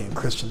 billion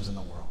Christians in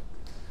the world.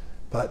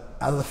 But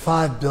out of the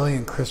 5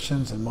 billion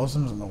Christians and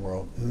Muslims in the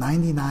world,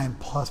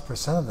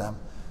 99+% of them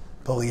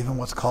believe in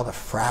what's called a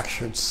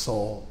fractured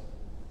soul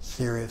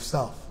theory of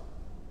self.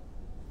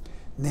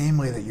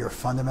 Namely, that you're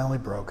fundamentally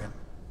broken,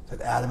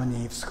 that Adam and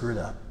Eve screwed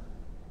up,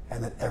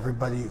 and that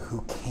everybody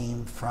who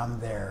came from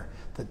there,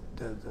 it's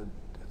the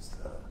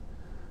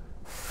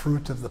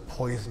fruit of the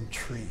poison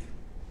tree.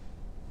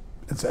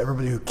 And so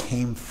everybody who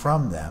came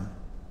from them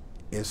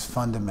is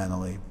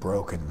fundamentally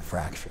broken and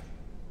fractured.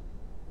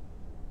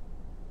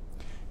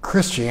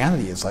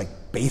 Christianity is like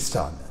based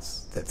on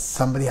this, that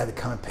somebody had to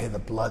come and pay the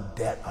blood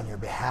debt on your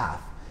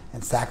behalf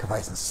and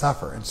sacrifice and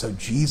suffer. And so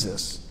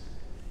Jesus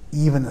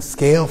evened the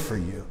scale for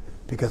you,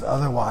 because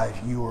otherwise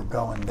you were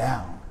going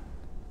down,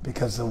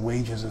 because the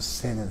wages of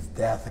sin is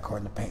death,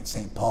 according to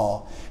St.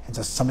 Paul. And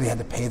so somebody had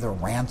to pay the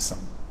ransom.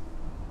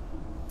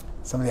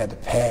 Somebody had to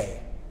pay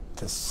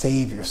to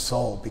save your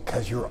soul,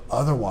 because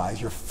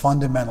otherwise your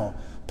fundamental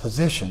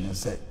position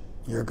is that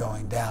you're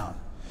going down.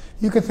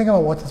 You could think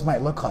about what this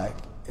might look like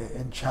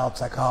in child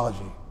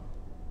psychology.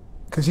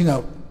 Because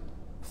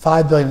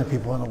 5 billion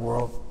people in the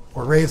world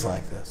were raised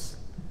like this.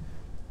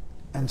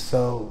 And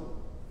so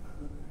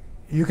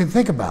you can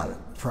think about it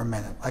for a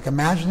minute. Like,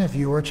 imagine if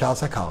you were a child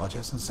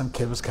psychologist and some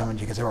kid was coming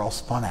to you because they were all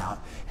spun out,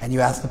 and you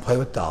asked them to play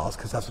with dolls,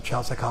 because that's what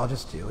child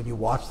psychologists do, and you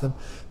watched them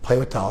play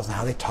with dolls and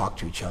how they talk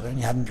to each other, and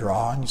you had them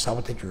draw, and you saw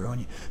what they drew,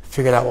 and you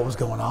figured out what was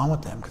going on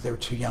with them because they were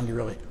too young to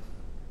really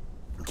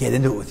get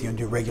into it with you and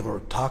do regular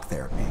talk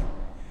therapy.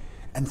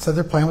 And so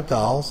they're playing with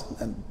dolls,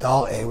 and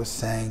doll A was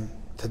saying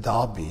to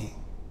doll B,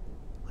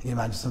 you can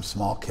imagine some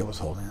small kid was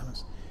holding them,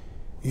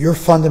 "You're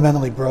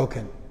fundamentally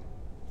broken.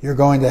 You're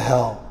going to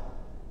hell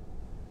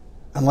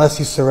unless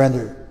you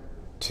surrender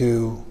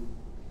to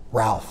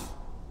Ralph."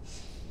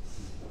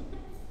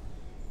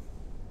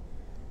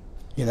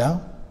 And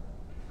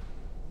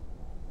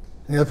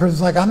the other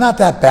person's like, "I'm not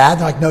that bad."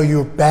 They're like, "No,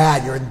 you're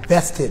bad. You're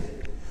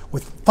invested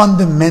with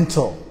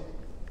fundamental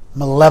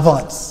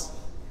malevolence,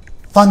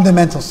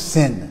 fundamental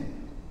sin.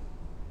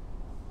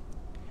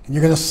 And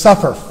you're going to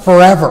suffer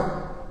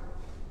forever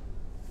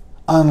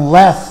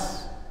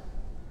unless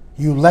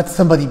you let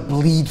somebody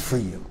bleed for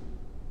you.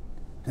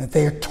 And if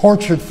they are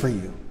tortured for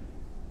you,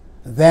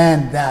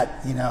 then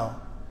that,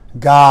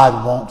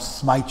 God won't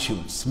smite you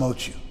and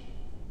smote you."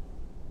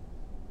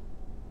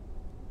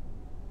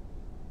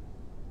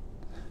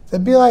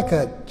 It'd be like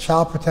a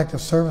Child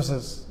Protective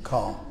Services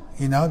call.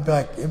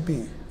 It'd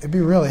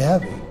be really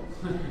heavy.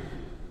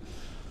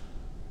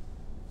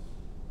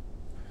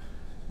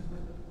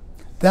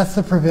 That's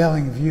the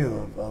prevailing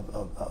view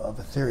of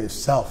the theory of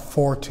self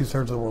for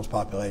 2/3 of the world's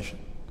population.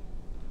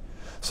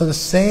 So to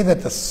say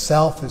that the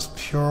self is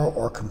pure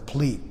or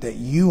complete, that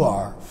you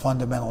are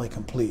fundamentally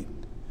complete,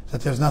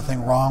 that there's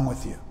nothing wrong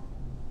with you,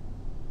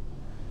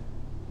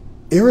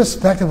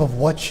 irrespective of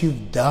what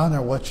you've done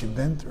or what you've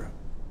been through,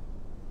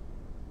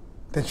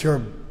 that your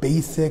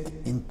basic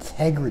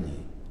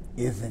integrity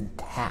is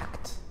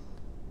intact.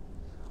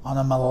 On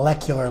a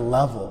molecular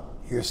level,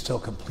 you're still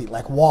complete,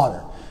 like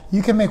water.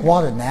 You can make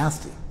water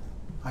nasty.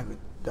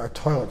 Our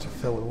toilets are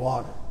filled with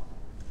water.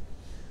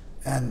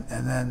 And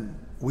then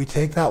we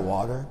take that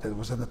water that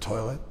was in the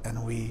toilet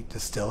and we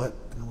distill it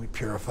and we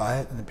purify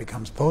it, and it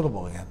becomes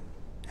potable again.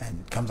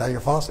 And it comes out of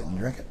your faucet and you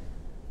drink it.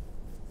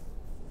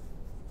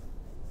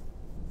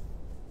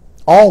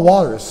 All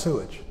water is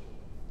sewage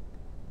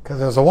because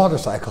there's a water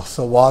cycle.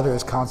 So water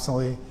is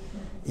constantly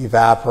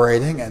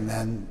evaporating, and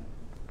then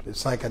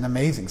it's like an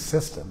amazing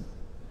system.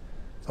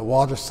 It's a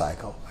water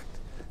cycle.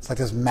 It's like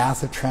this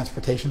massive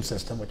transportation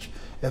system which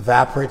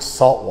evaporates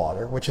salt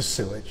water, which is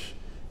sewage,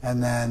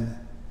 and then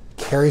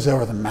carries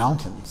over the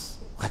mountains,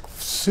 like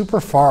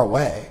super far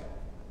away,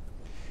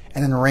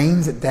 and then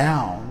rains it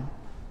down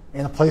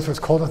in a place where it's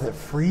cold enough that it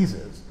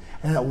freezes,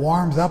 and then it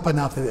warms up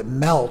enough that it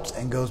melts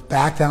and goes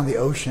back down the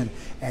ocean,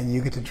 and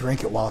you get to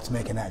drink it while it's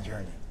making that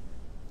journey.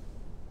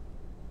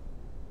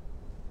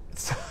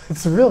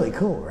 It's really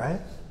cool,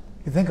 right?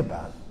 You think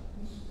about it.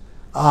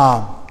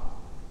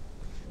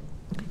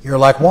 You're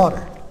like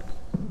water.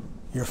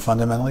 You're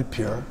fundamentally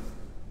pure.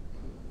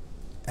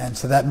 And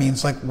so that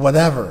means like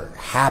whatever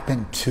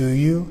happened to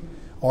you,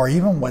 or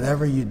even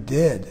whatever you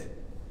did,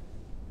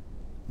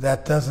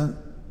 that doesn't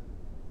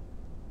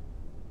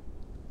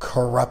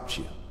corrupt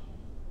you.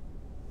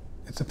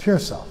 It's a pure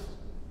self.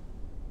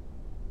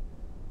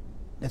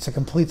 It's a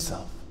complete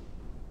self.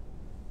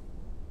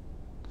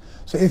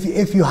 So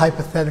if you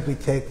hypothetically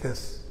take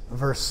this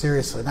verse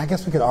seriously, and I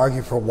guess we could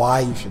argue for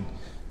why you should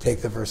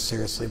take the verse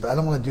seriously, but I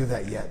don't want to do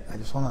that yet. I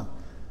just want to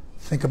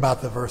think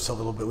about the verse a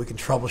little bit. We can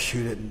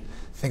troubleshoot it and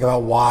think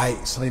about why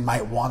somebody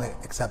might want to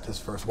accept this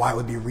verse, why it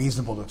would be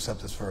reasonable to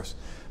accept this verse.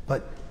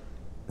 But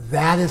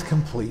that is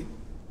complete.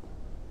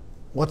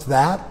 What's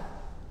that?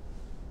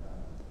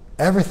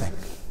 Everything.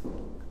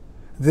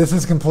 This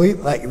is complete,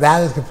 like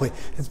that is complete.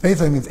 It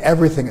basically means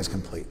everything is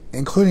complete,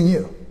 including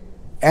you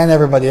and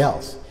everybody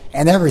else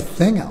and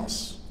everything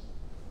else,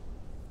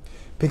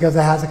 because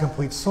it has a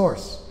complete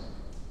source.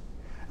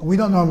 We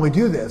don't normally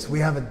do this. We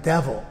have a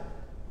devil.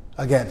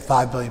 Again,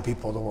 5 billion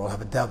people in the world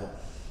have a devil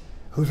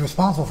who's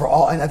responsible for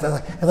all, and as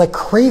like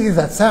crazy as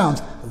that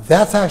sounds,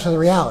 that's actually the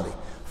reality.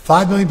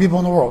 5 billion people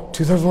in the world,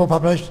 2/3 of the world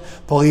population,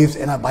 believes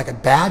in a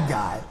bad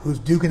guy who's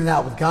duking it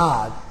out with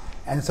God,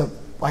 and it's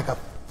like a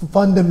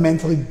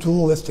fundamentally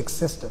dualistic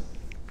system.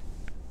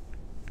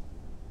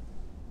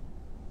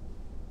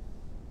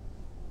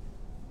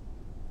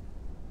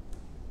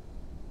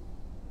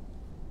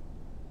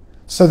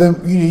 So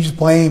then you just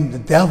blame the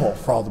devil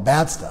for all the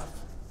bad stuff.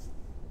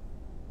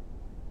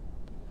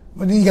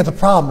 But then you get the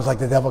problem, it's like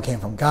the devil came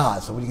from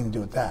God, so what are you going to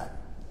do with that?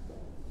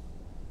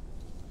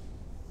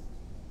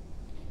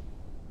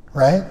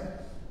 Right?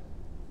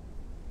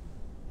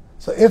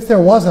 So if there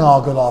was an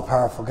all-good,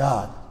 all-powerful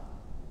God,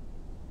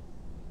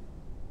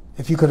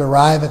 if you could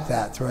arrive at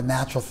that through a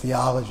natural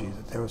theology,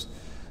 that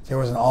there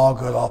was an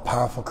all-good,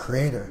 all-powerful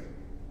creator,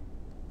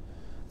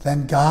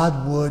 then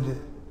God would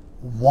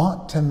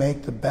want to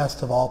make the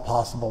best of all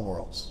possible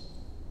worlds.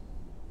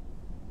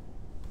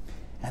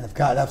 And if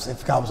God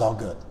was all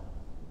good.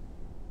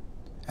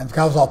 And if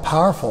God was all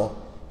powerful,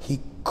 he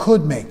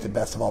could make the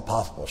best of all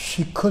possible.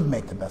 She could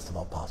make the best of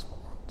all possible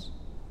worlds.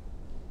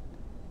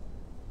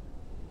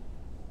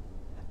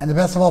 And the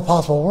best of all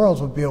possible worlds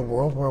would be a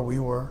world where we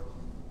were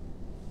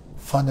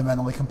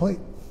fundamentally complete.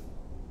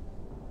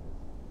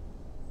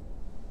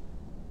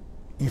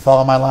 You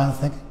follow my line of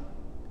thinking?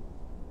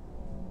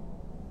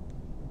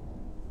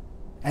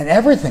 And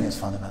everything is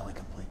fundamentally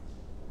complete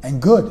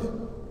and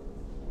good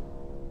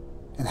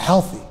and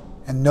healthy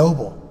and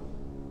noble.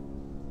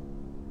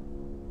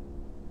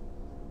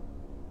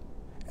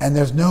 And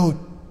there's no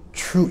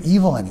true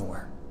evil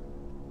anywhere.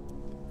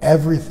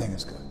 Everything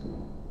is good.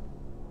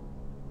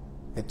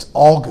 It's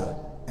all good.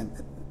 And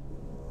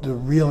the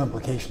real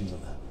implications of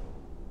that.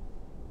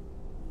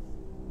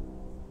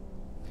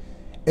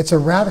 It's a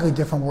radically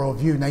different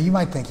worldview. Now you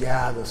might think,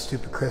 yeah, those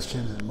stupid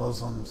Christians and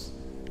Muslims,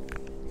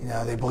 you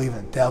know, they believe in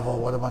a devil,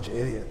 what a bunch of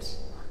idiots.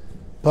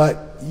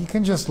 But you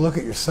can just look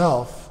at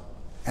yourself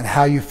and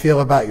how you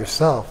feel about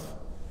yourself.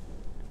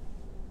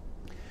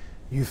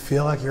 You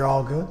feel like you're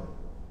all good?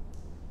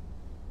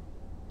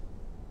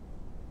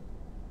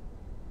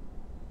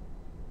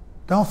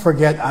 Don't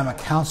forget, I'm a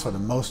counselor to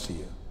most of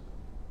you.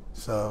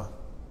 So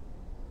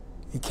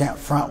you can't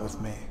front with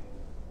me.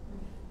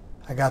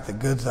 I got the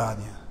goods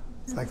on you.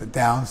 It's like the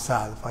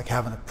downside of like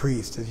having a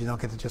priest is you don't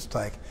get to just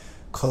like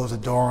close the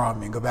door on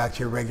me and go back to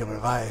your regular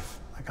life.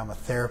 Like I'm a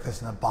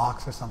therapist in a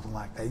box or something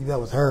like that. You do that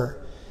with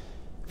her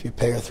if you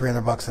pay her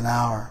 $300 an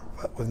hour.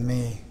 But with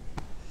me,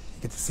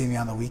 you get to see me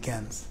on the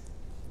weekends.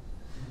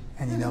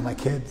 And you know my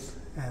kids,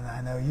 and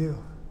I know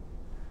you.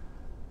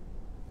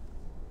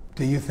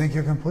 Do you think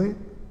you're complete?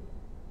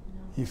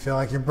 You feel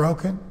like you're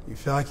broken? You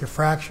feel like you're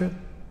fractured?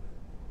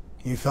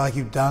 You feel like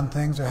you've done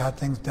things or had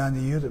things done to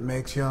you that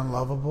makes you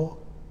unlovable?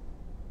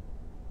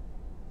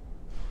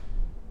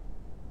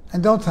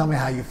 And don't tell me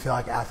how you feel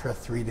like after a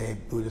 3-day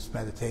Buddhist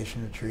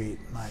meditation retreat,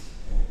 like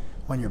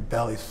when your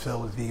belly's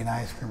filled with vegan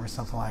ice cream or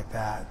something like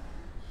that,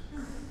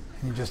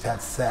 and you just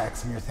had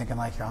sex and you're thinking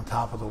like you're on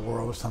top of the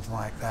world or something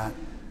like that.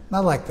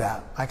 Not like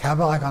that. Like how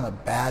about like on a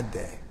bad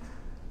day?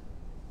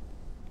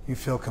 You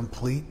feel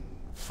complete,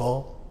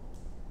 full,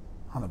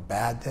 on a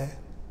bad day?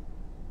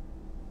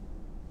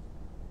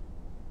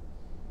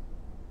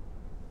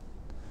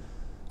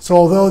 So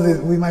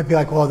although we might be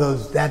like, well,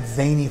 that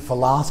zany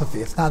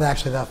philosophy, it's not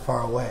actually that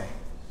far away.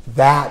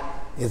 That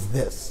is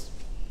this.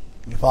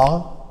 You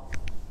follow?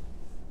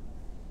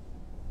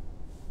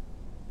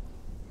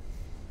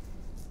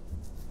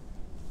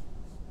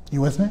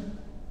 You with me?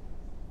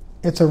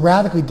 It's a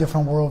radically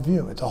different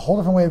worldview. It's a whole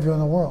different way of viewing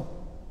the world.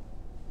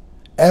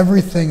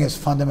 Everything is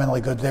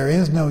fundamentally good. There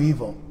is no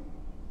evil.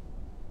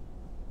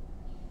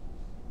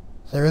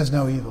 There is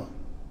no evil.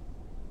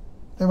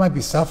 There might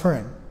be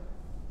suffering,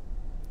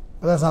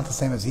 but that's not the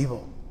same as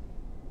evil.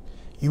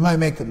 You might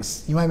make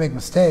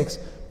mistakes,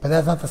 but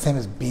that's not the same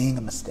as being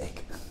a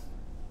mistake.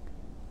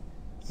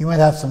 You might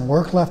have some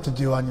work left to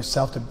do on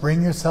yourself to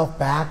bring yourself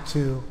back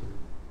to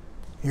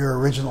your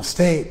original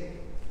state,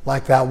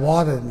 like that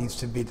water that needs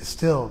to be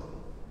distilled.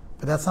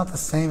 But that's not the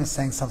same as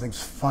saying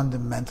something's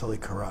fundamentally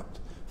corrupt,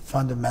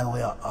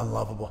 fundamentally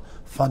unlovable,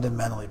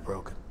 fundamentally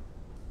broken.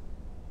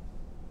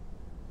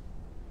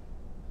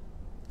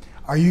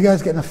 Are you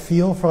guys getting a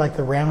feel for like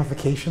the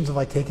ramifications of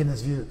like taking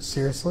this view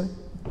seriously?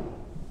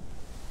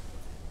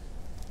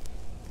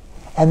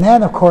 And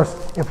then, of course,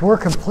 if we're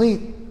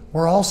complete,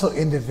 we're also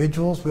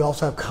individuals. We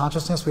also have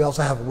consciousness. We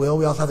also have will.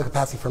 We also have the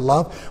capacity for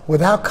love.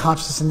 Without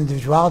consciousness and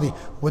individuality,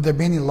 would there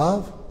be any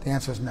love? The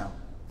answer is no.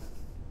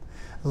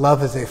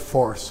 Love is a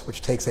force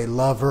which takes a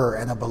lover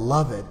and a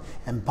beloved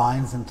and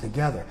binds them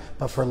together.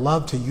 But for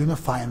love to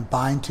unify and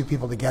bind two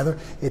people together,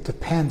 it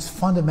depends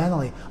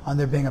fundamentally on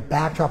there being a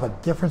backdrop, a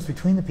difference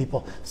between the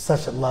people,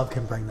 such that love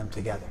can bring them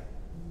together.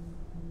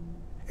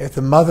 If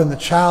the mother and the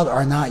child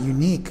are not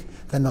unique,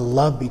 then the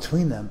love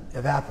between them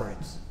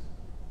evaporates.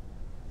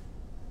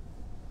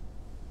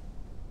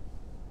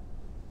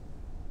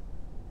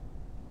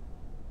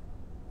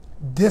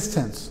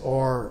 Distance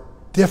or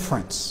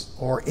difference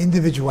or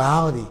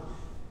individuality,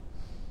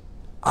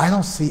 I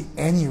don't see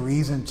any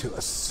reason to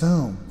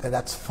assume that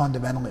that's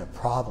fundamentally a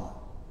problem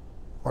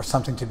or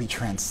something to be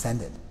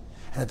transcended,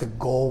 and that the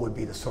goal would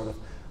be to sort of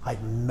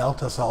like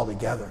melt us all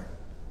together,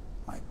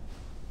 like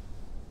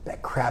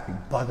that crappy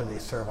butter they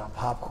serve on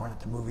popcorn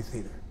at the movie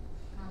theater.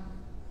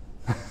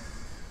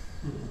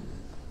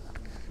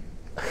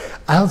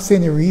 I don't see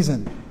any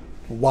reason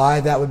why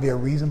that would be a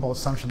reasonable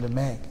assumption to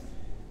make,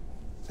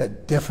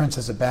 that difference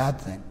is a bad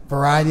thing.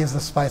 Variety is the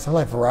spice of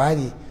life.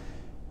 Variety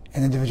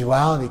and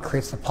individuality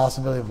creates the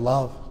possibility of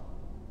love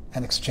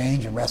and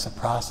exchange and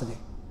reciprocity.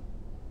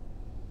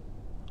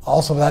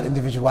 Also, without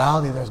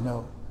individuality, there's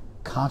no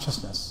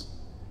consciousness.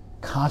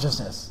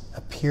 Consciousness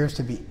appears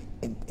to be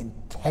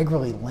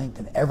integrally linked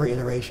in every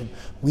iteration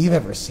we've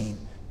ever seen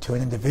to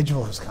an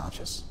individual who's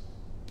conscious.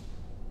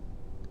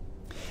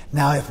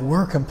 Now, if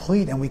we're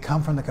complete and we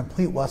come from the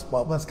complete,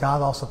 what must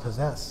God also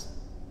possess?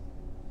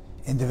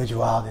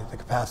 Individuality, the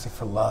capacity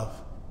for love,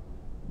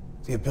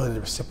 the ability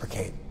to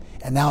reciprocate.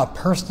 And now a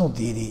personal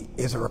deity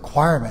is a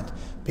requirement,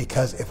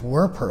 because if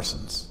we're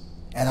persons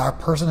and our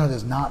personhood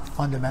is not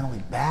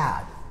fundamentally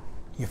bad,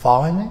 you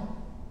following me?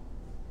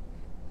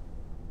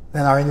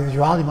 Then our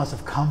individuality must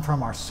have come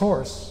from our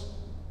source,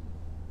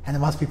 and it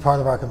must be part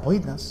of our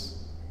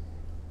completeness.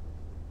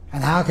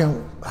 And how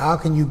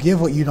can you give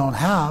what you don't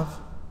have?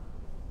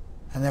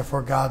 And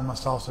therefore God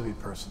must also be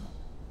personal.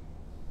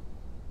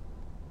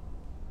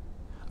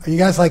 Are you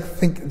guys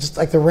think just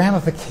like the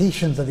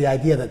ramifications of the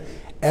idea that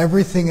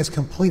everything is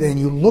complete, and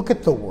you look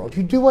at the world,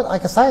 you do what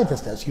like a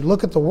scientist does, you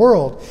look at the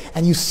world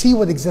and you see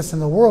what exists in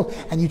the world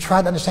and you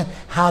try to understand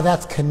how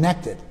that's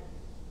connected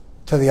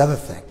to the other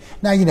thing.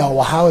 Now,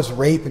 well, how is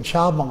rape and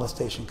child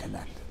molestation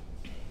connected?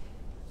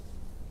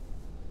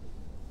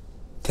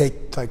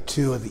 Take like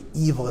two of the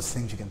evilest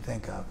things you can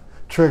think of.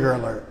 Trigger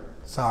alert.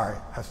 Sorry,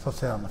 I was supposed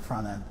to say it on the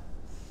front end.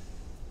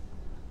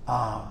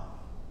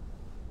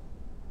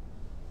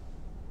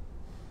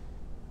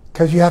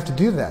 Because you have to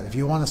do that. If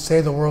you want to say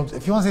if you want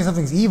to say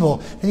something's evil,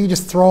 then you can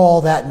just throw all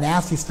that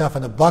nasty stuff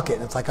in a bucket,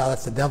 and it's like, oh,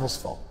 that's the devil's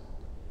fault.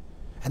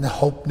 And then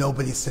hope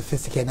nobody's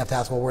sophisticated enough to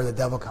ask, well, where did the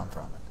devil come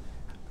from?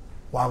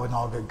 Why would an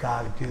all-good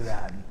God do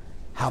that? And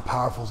how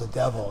powerful is the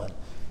devil? And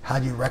how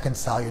do you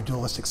reconcile your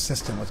dualistic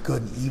system with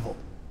good and evil?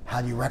 How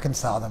do you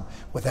reconcile them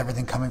with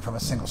everything coming from a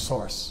single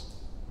source?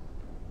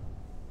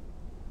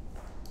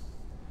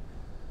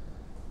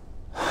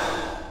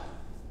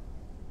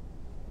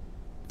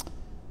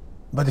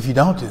 But if you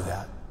don't do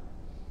that,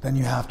 then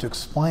you have to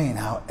explain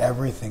how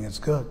everything is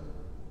good.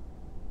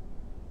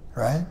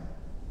 Right?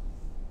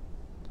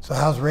 So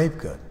how's rape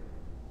good?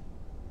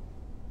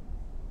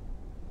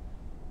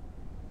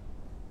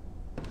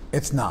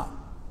 It's not.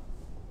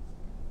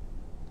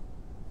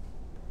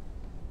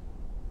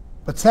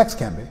 But sex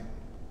can be.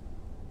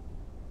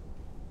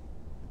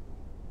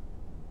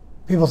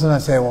 People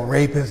sometimes say, well,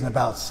 rape isn't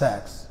about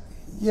sex.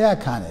 Yeah,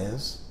 it kind of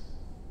is.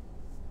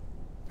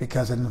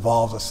 Because it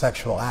involves a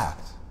sexual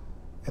act.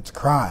 It's a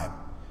crime.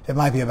 It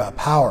might be about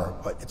power,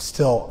 but it's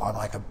still on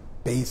like a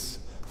base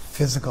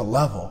physical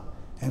level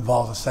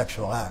involves a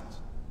sexual act.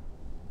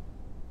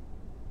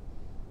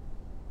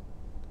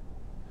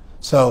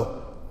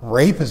 So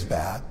rape is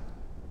bad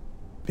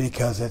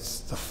because it's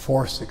the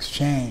forced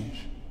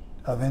exchange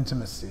of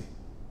intimacy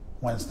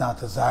when it's not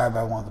desired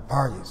by one of the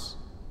parties.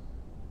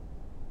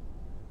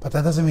 But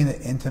that doesn't mean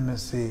that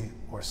intimacy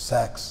or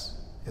sex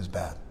is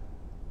bad.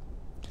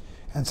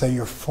 And so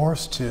you're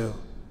forced to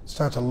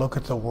start to look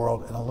at the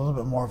world in a little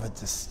bit more of a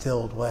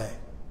distilled way.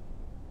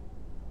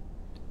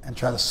 And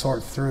try to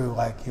sort through,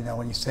 like,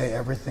 when you say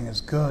everything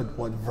is good,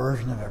 what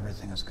version of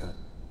everything is good?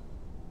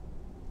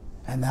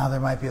 And now there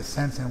might be a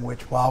sense in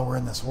which, while we're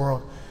in this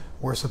world,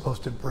 we're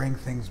supposed to bring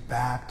things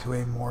back to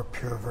a more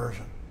pure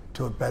version,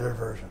 to a better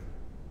version.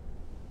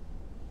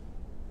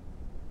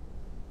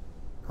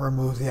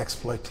 Remove the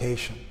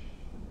exploitation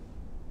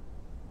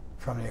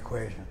from the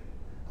equation.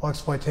 Well,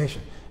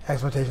 exploitation.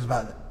 Exploitation is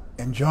about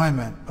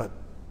enjoyment, but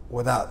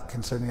without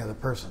considering the other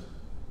person.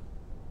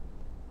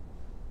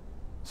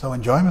 So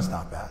enjoyment's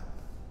not bad.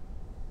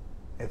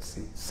 It's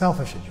the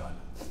selfish enjoyment.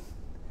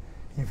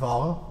 You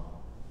follow?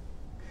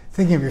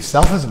 Thinking of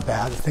yourself isn't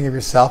bad. Thinking of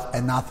yourself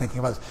and not thinking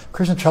about it.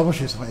 Krishna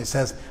troubleshoots when he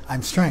says,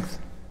 I'm strength.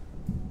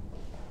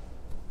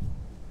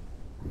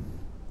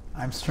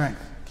 I'm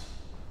strength.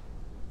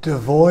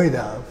 Devoid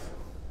of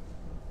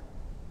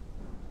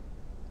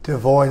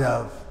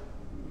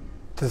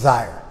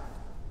desire.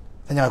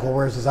 And you're like, well,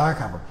 where's desire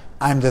come from?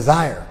 I'm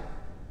desire,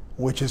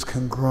 which is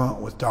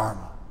congruent with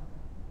Dharma.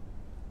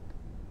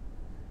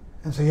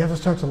 And so you have to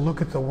start to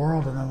look at the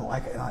world in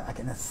like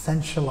an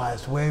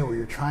essentialized way, where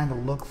you're trying to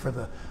look for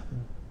the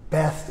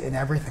best in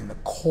everything, the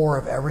core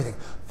of everything,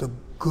 the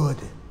good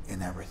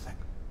in everything.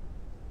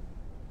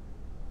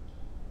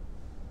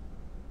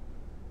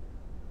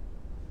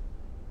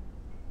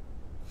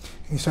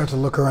 You start to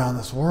look around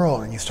this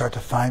world and you start to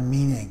find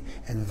meaning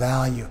and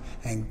value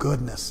and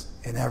goodness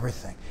in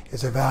everything.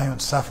 Is there value in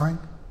suffering?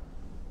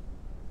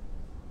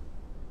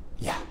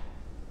 Yeah.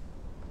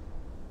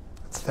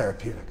 It's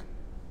therapeutic,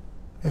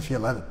 if you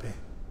let it be.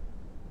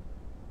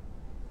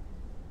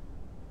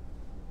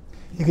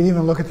 You can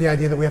even look at the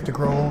idea that we have to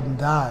grow old and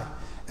die.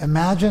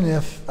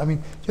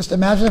 Just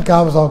imagine if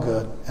God was all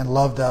good and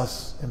loved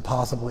us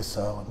impossibly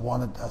so and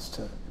wanted us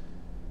to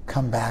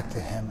come back to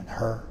Him and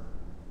her,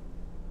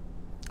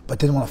 but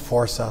didn't want to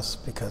force us,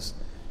 because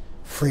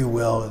free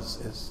will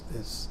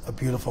is a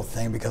beautiful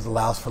thing, because it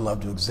allows for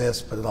love to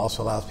exist, but it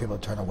also allows people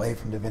to turn away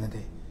from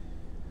divinity.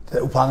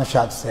 The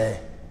Upanishads say,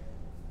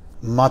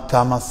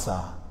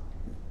 Matamasa,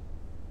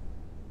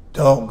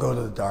 don't go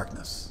to the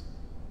darkness.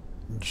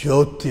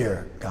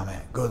 Jyotir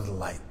game, go to the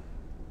light.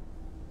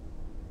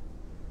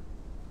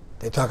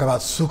 They talk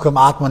about Sukham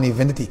Atmani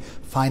Vindati,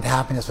 find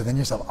happiness within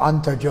yourself.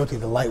 Antar Jyoti,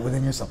 the light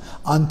within yourself.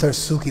 Antar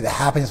Sukhi, the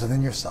happiness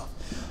within yourself.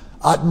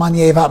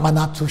 Atmanyeva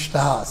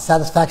Atmanatushtaha,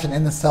 satisfaction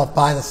in the self,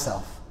 by the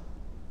self.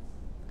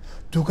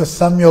 Dukkha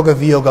Samyoga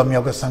Viyogam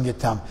Yoga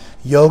Samyatam.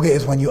 Yoga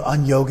is when you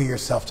unyoga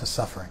yourself to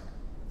suffering.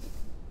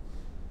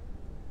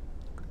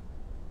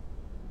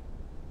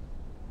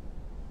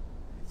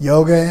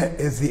 Yoga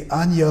is the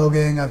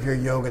unyogaing of your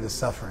yoga to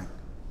suffering.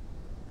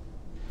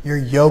 You're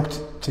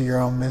yoked to your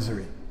own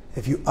misery.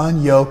 If you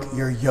unyoke,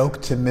 you're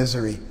yoked to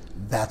misery.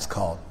 That's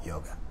called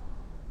yoga.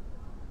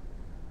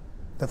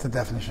 That's the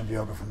definition of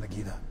yoga from the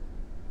Gita.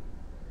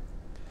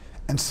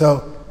 And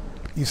so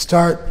you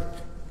start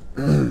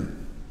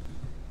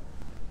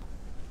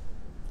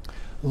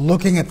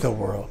looking at the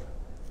world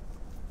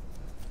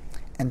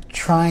and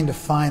trying to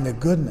find the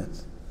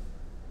goodness.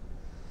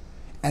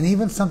 And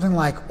even something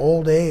like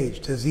old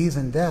age, disease,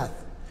 and death.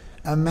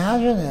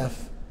 Imagine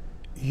if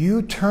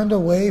you turned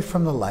away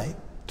from the light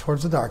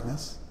towards the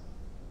darkness,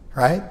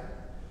 right?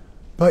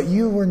 But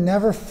you were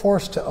never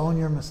forced to own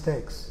your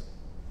mistakes.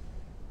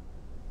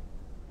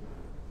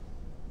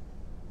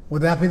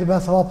 Would that be the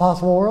best of all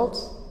possible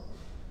worlds?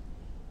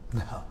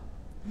 No.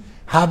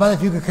 How about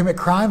if you could commit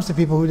crimes to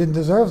people who didn't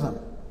deserve them?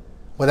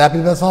 Would that be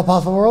the best of all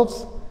possible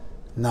worlds?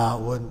 No,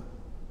 it wouldn't.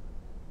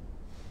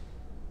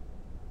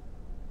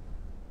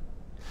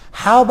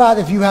 How about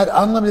if you had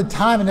unlimited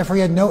time and therefore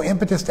you had no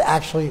impetus to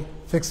actually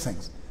fix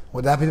things?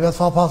 Would that be the best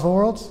of all possible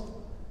worlds?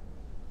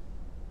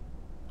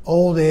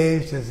 Old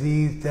age,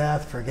 disease,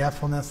 death,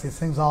 forgetfulness, these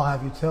things all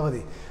have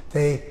utility.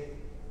 They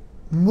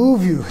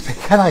move you, they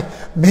kind of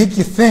like make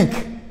you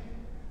think,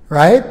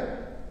 right?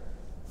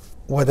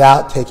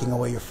 Without taking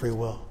away your free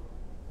will.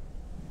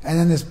 And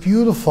then this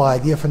beautiful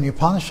idea from the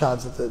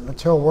Upanishads that the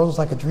material world is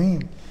like a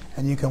dream,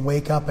 and you can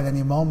wake up at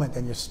any moment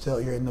and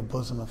you're in the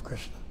bosom of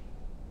Krishna,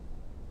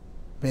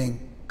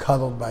 being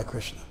cuddled by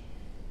Krishna,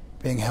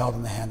 being held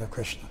in the hand of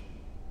Krishna,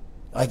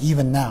 like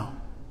even now.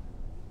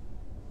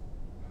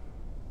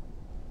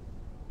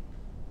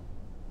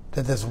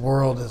 That this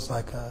world is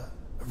like a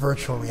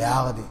virtual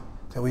reality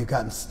that we've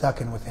gotten stuck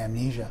in with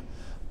amnesia,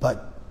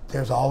 but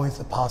there's always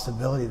the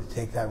possibility to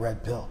take that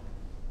red pill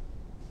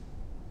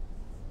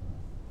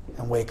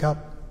and wake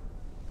up.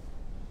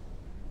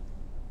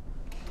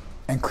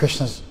 And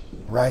Krishna's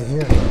right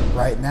here,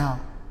 right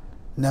now,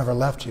 never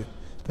left you.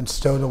 It's been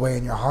stowed away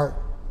in your heart,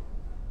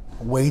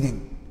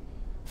 waiting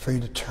for you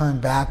to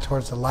turn back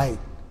towards the light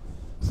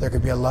so there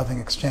could be a loving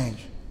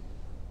exchange.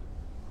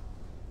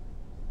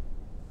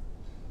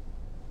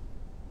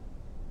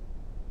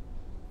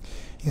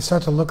 You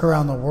start to look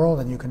around the world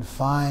and you can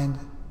find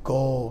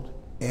gold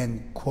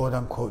in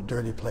quote-unquote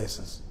dirty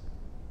places.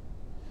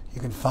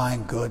 You can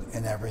find good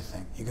in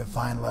everything. You can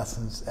find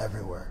lessons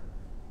everywhere.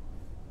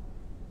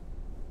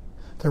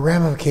 The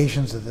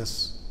ramifications of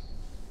this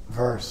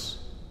verse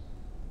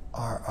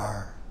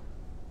are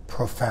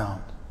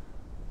profound.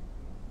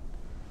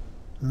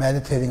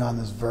 Meditating on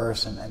this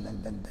verse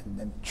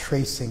and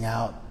tracing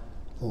out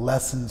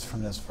lessons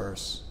from this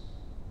verse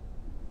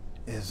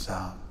is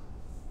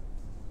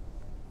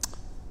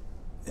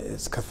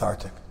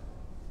cathartic.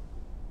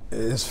 It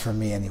is for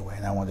me anyway,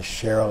 and I want to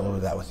share a little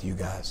of that with you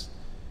guys.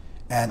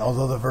 And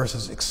although the verse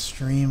is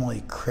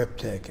extremely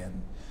cryptic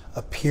and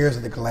appears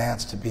at a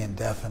glance to be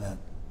indefinite,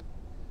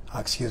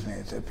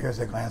 it appears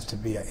at a glance to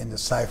be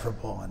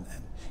indecipherable and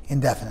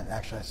indefinite.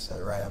 Actually, I said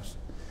it right. I was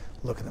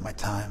looking at my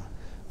time.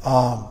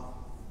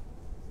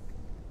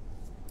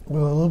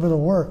 With a little bit of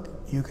work,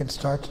 you can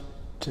start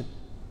to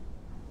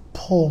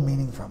pull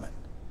meaning from it,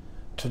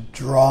 to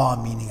draw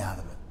meaning out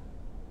of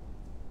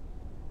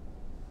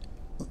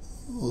it.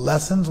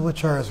 Lessons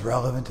which are as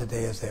relevant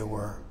today as they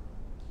were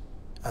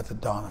at the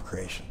dawn of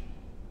creation.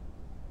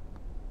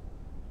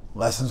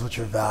 Lessons which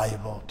are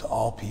valuable to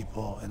all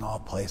people in all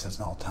places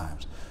and all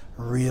times.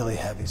 Really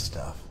heavy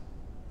stuff.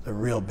 The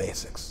real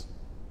basics.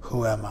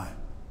 Who am I?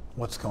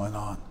 What's going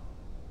on?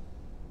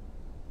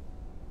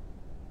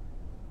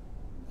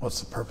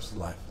 What's the purpose of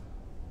life?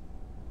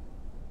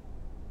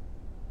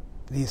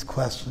 These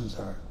questions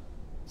are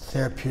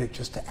therapeutic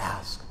just to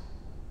ask.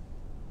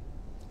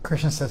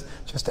 Krishna says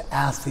just to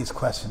ask these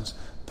questions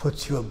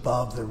puts you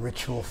above the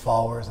ritual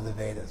followers of the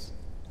Vedas.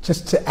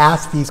 Just to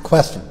ask these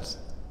questions,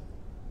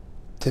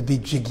 to be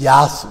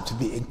jigyasu, to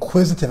be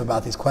inquisitive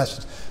about these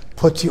questions,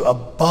 puts you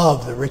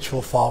above the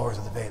ritual followers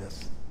of the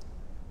Vedas.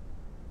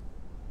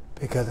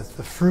 Because it's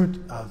the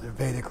fruit of the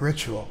Vedic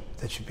ritual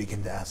that you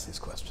begin to ask these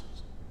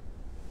questions.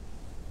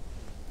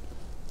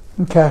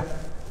 Okay.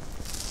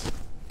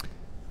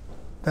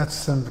 That's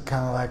sort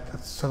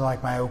of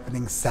like my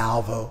opening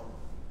salvo.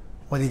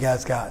 What do you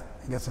guys got?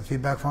 You got some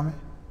feedback for me?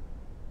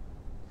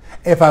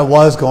 If I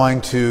was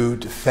going to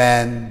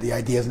defend the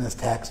ideas in this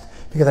text,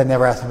 because I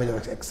never asked somebody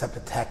to accept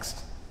a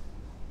text,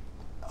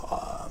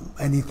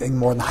 anything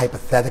more than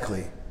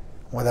hypothetically,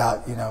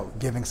 without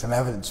giving some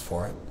evidence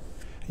for it,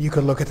 you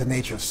could look at the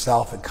nature of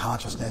self and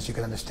consciousness. You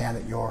could understand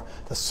that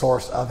the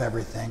source of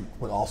everything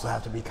would also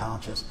have to be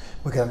conscious.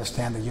 We could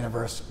understand the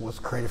universe was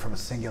created from a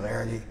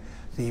singularity.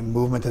 The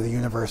movement of the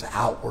universe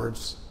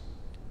outwards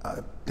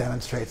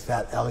demonstrates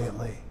that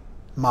elegantly.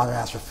 Modern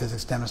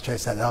astrophysics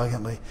demonstrates that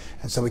elegantly.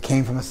 And so we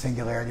came from a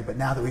singularity, but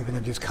now that we've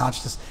introduced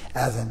consciousness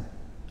as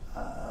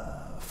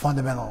a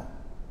fundamental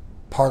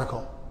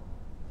particle,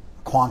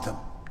 quantum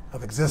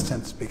of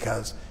existence,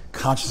 because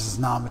consciousness is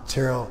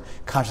non-material,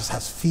 consciousness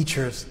has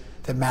features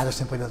that matter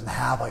simply doesn't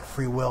have, like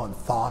free will and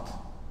thought,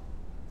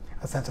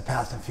 a sense of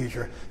past and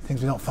future,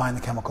 things we don't find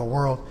in the chemical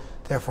world.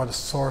 Therefore, the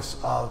source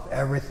of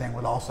everything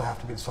would also have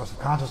to be the source of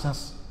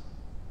consciousness.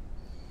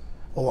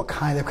 Well, what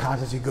kind of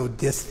consciousness? You go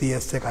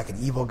dystheistic, like an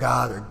evil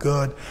God or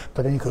good,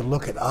 but then you could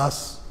look at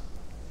us,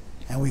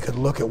 and we could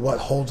look at what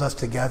holds us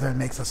together and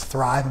makes us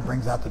thrive and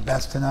brings out the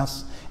best in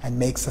us and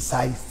makes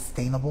society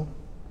sustainable.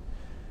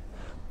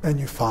 And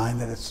you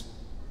find that it's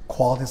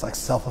qualities like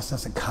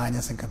selflessness and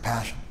kindness and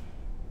compassion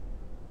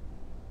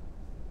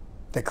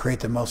that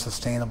create the most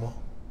sustainable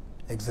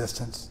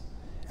existence.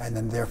 And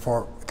then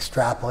therefore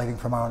extrapolating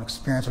from our own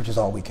experience, which is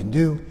all we can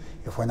do.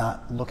 If we're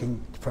not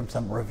looking from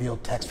some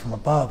revealed text from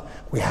above,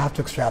 we have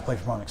to extrapolate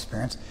from our own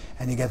experience.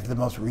 And you get to the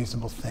most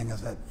reasonable thing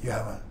is that you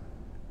have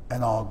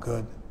an all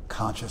good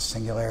conscious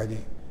singularity,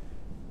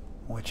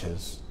 which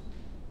is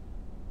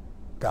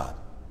God.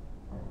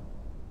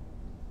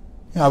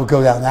 I would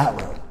go down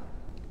that road.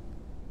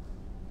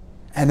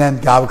 And then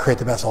God would create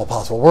the best of all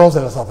possible worlds,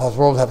 and the best of all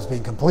possible worlds have us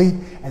being complete,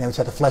 and then we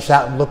start to flesh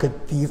out and look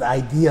at these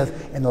ideas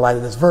in the light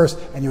of this verse,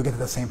 and you'll get to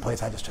the same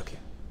place I just took you.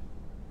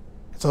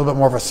 It's a little bit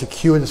more of a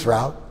circuitous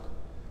route,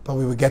 but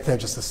we would get there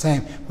just the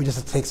same. We just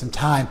have to take some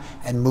time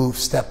and move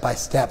step by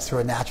step through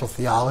a natural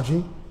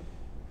theology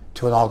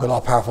to an all-good,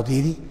 all-powerful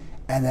deity,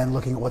 and then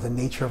looking at what the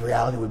nature of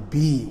reality would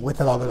be with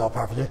that all-good,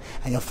 all-powerful deity,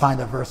 and you'll find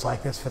a verse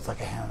like this fits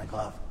like a hand in a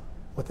glove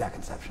with that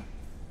conception.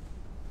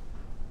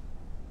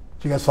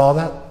 Did you guys follow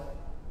that?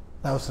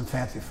 That was some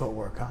fancy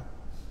footwork, huh?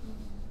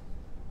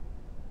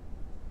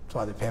 That's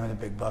why they pay me the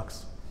big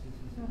bucks.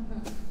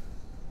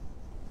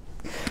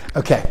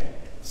 Okay,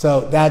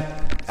 so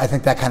I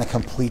think that kind of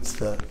completes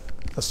the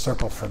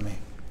circle for me.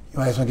 You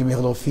guys want to give me a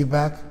little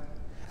feedback?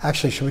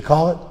 Actually, should we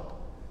call it?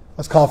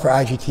 Let's call it for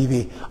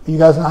IGTV. You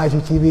guys on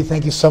IGTV,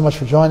 thank you so much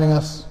for joining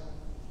us.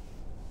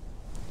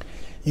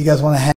 You guys want to hang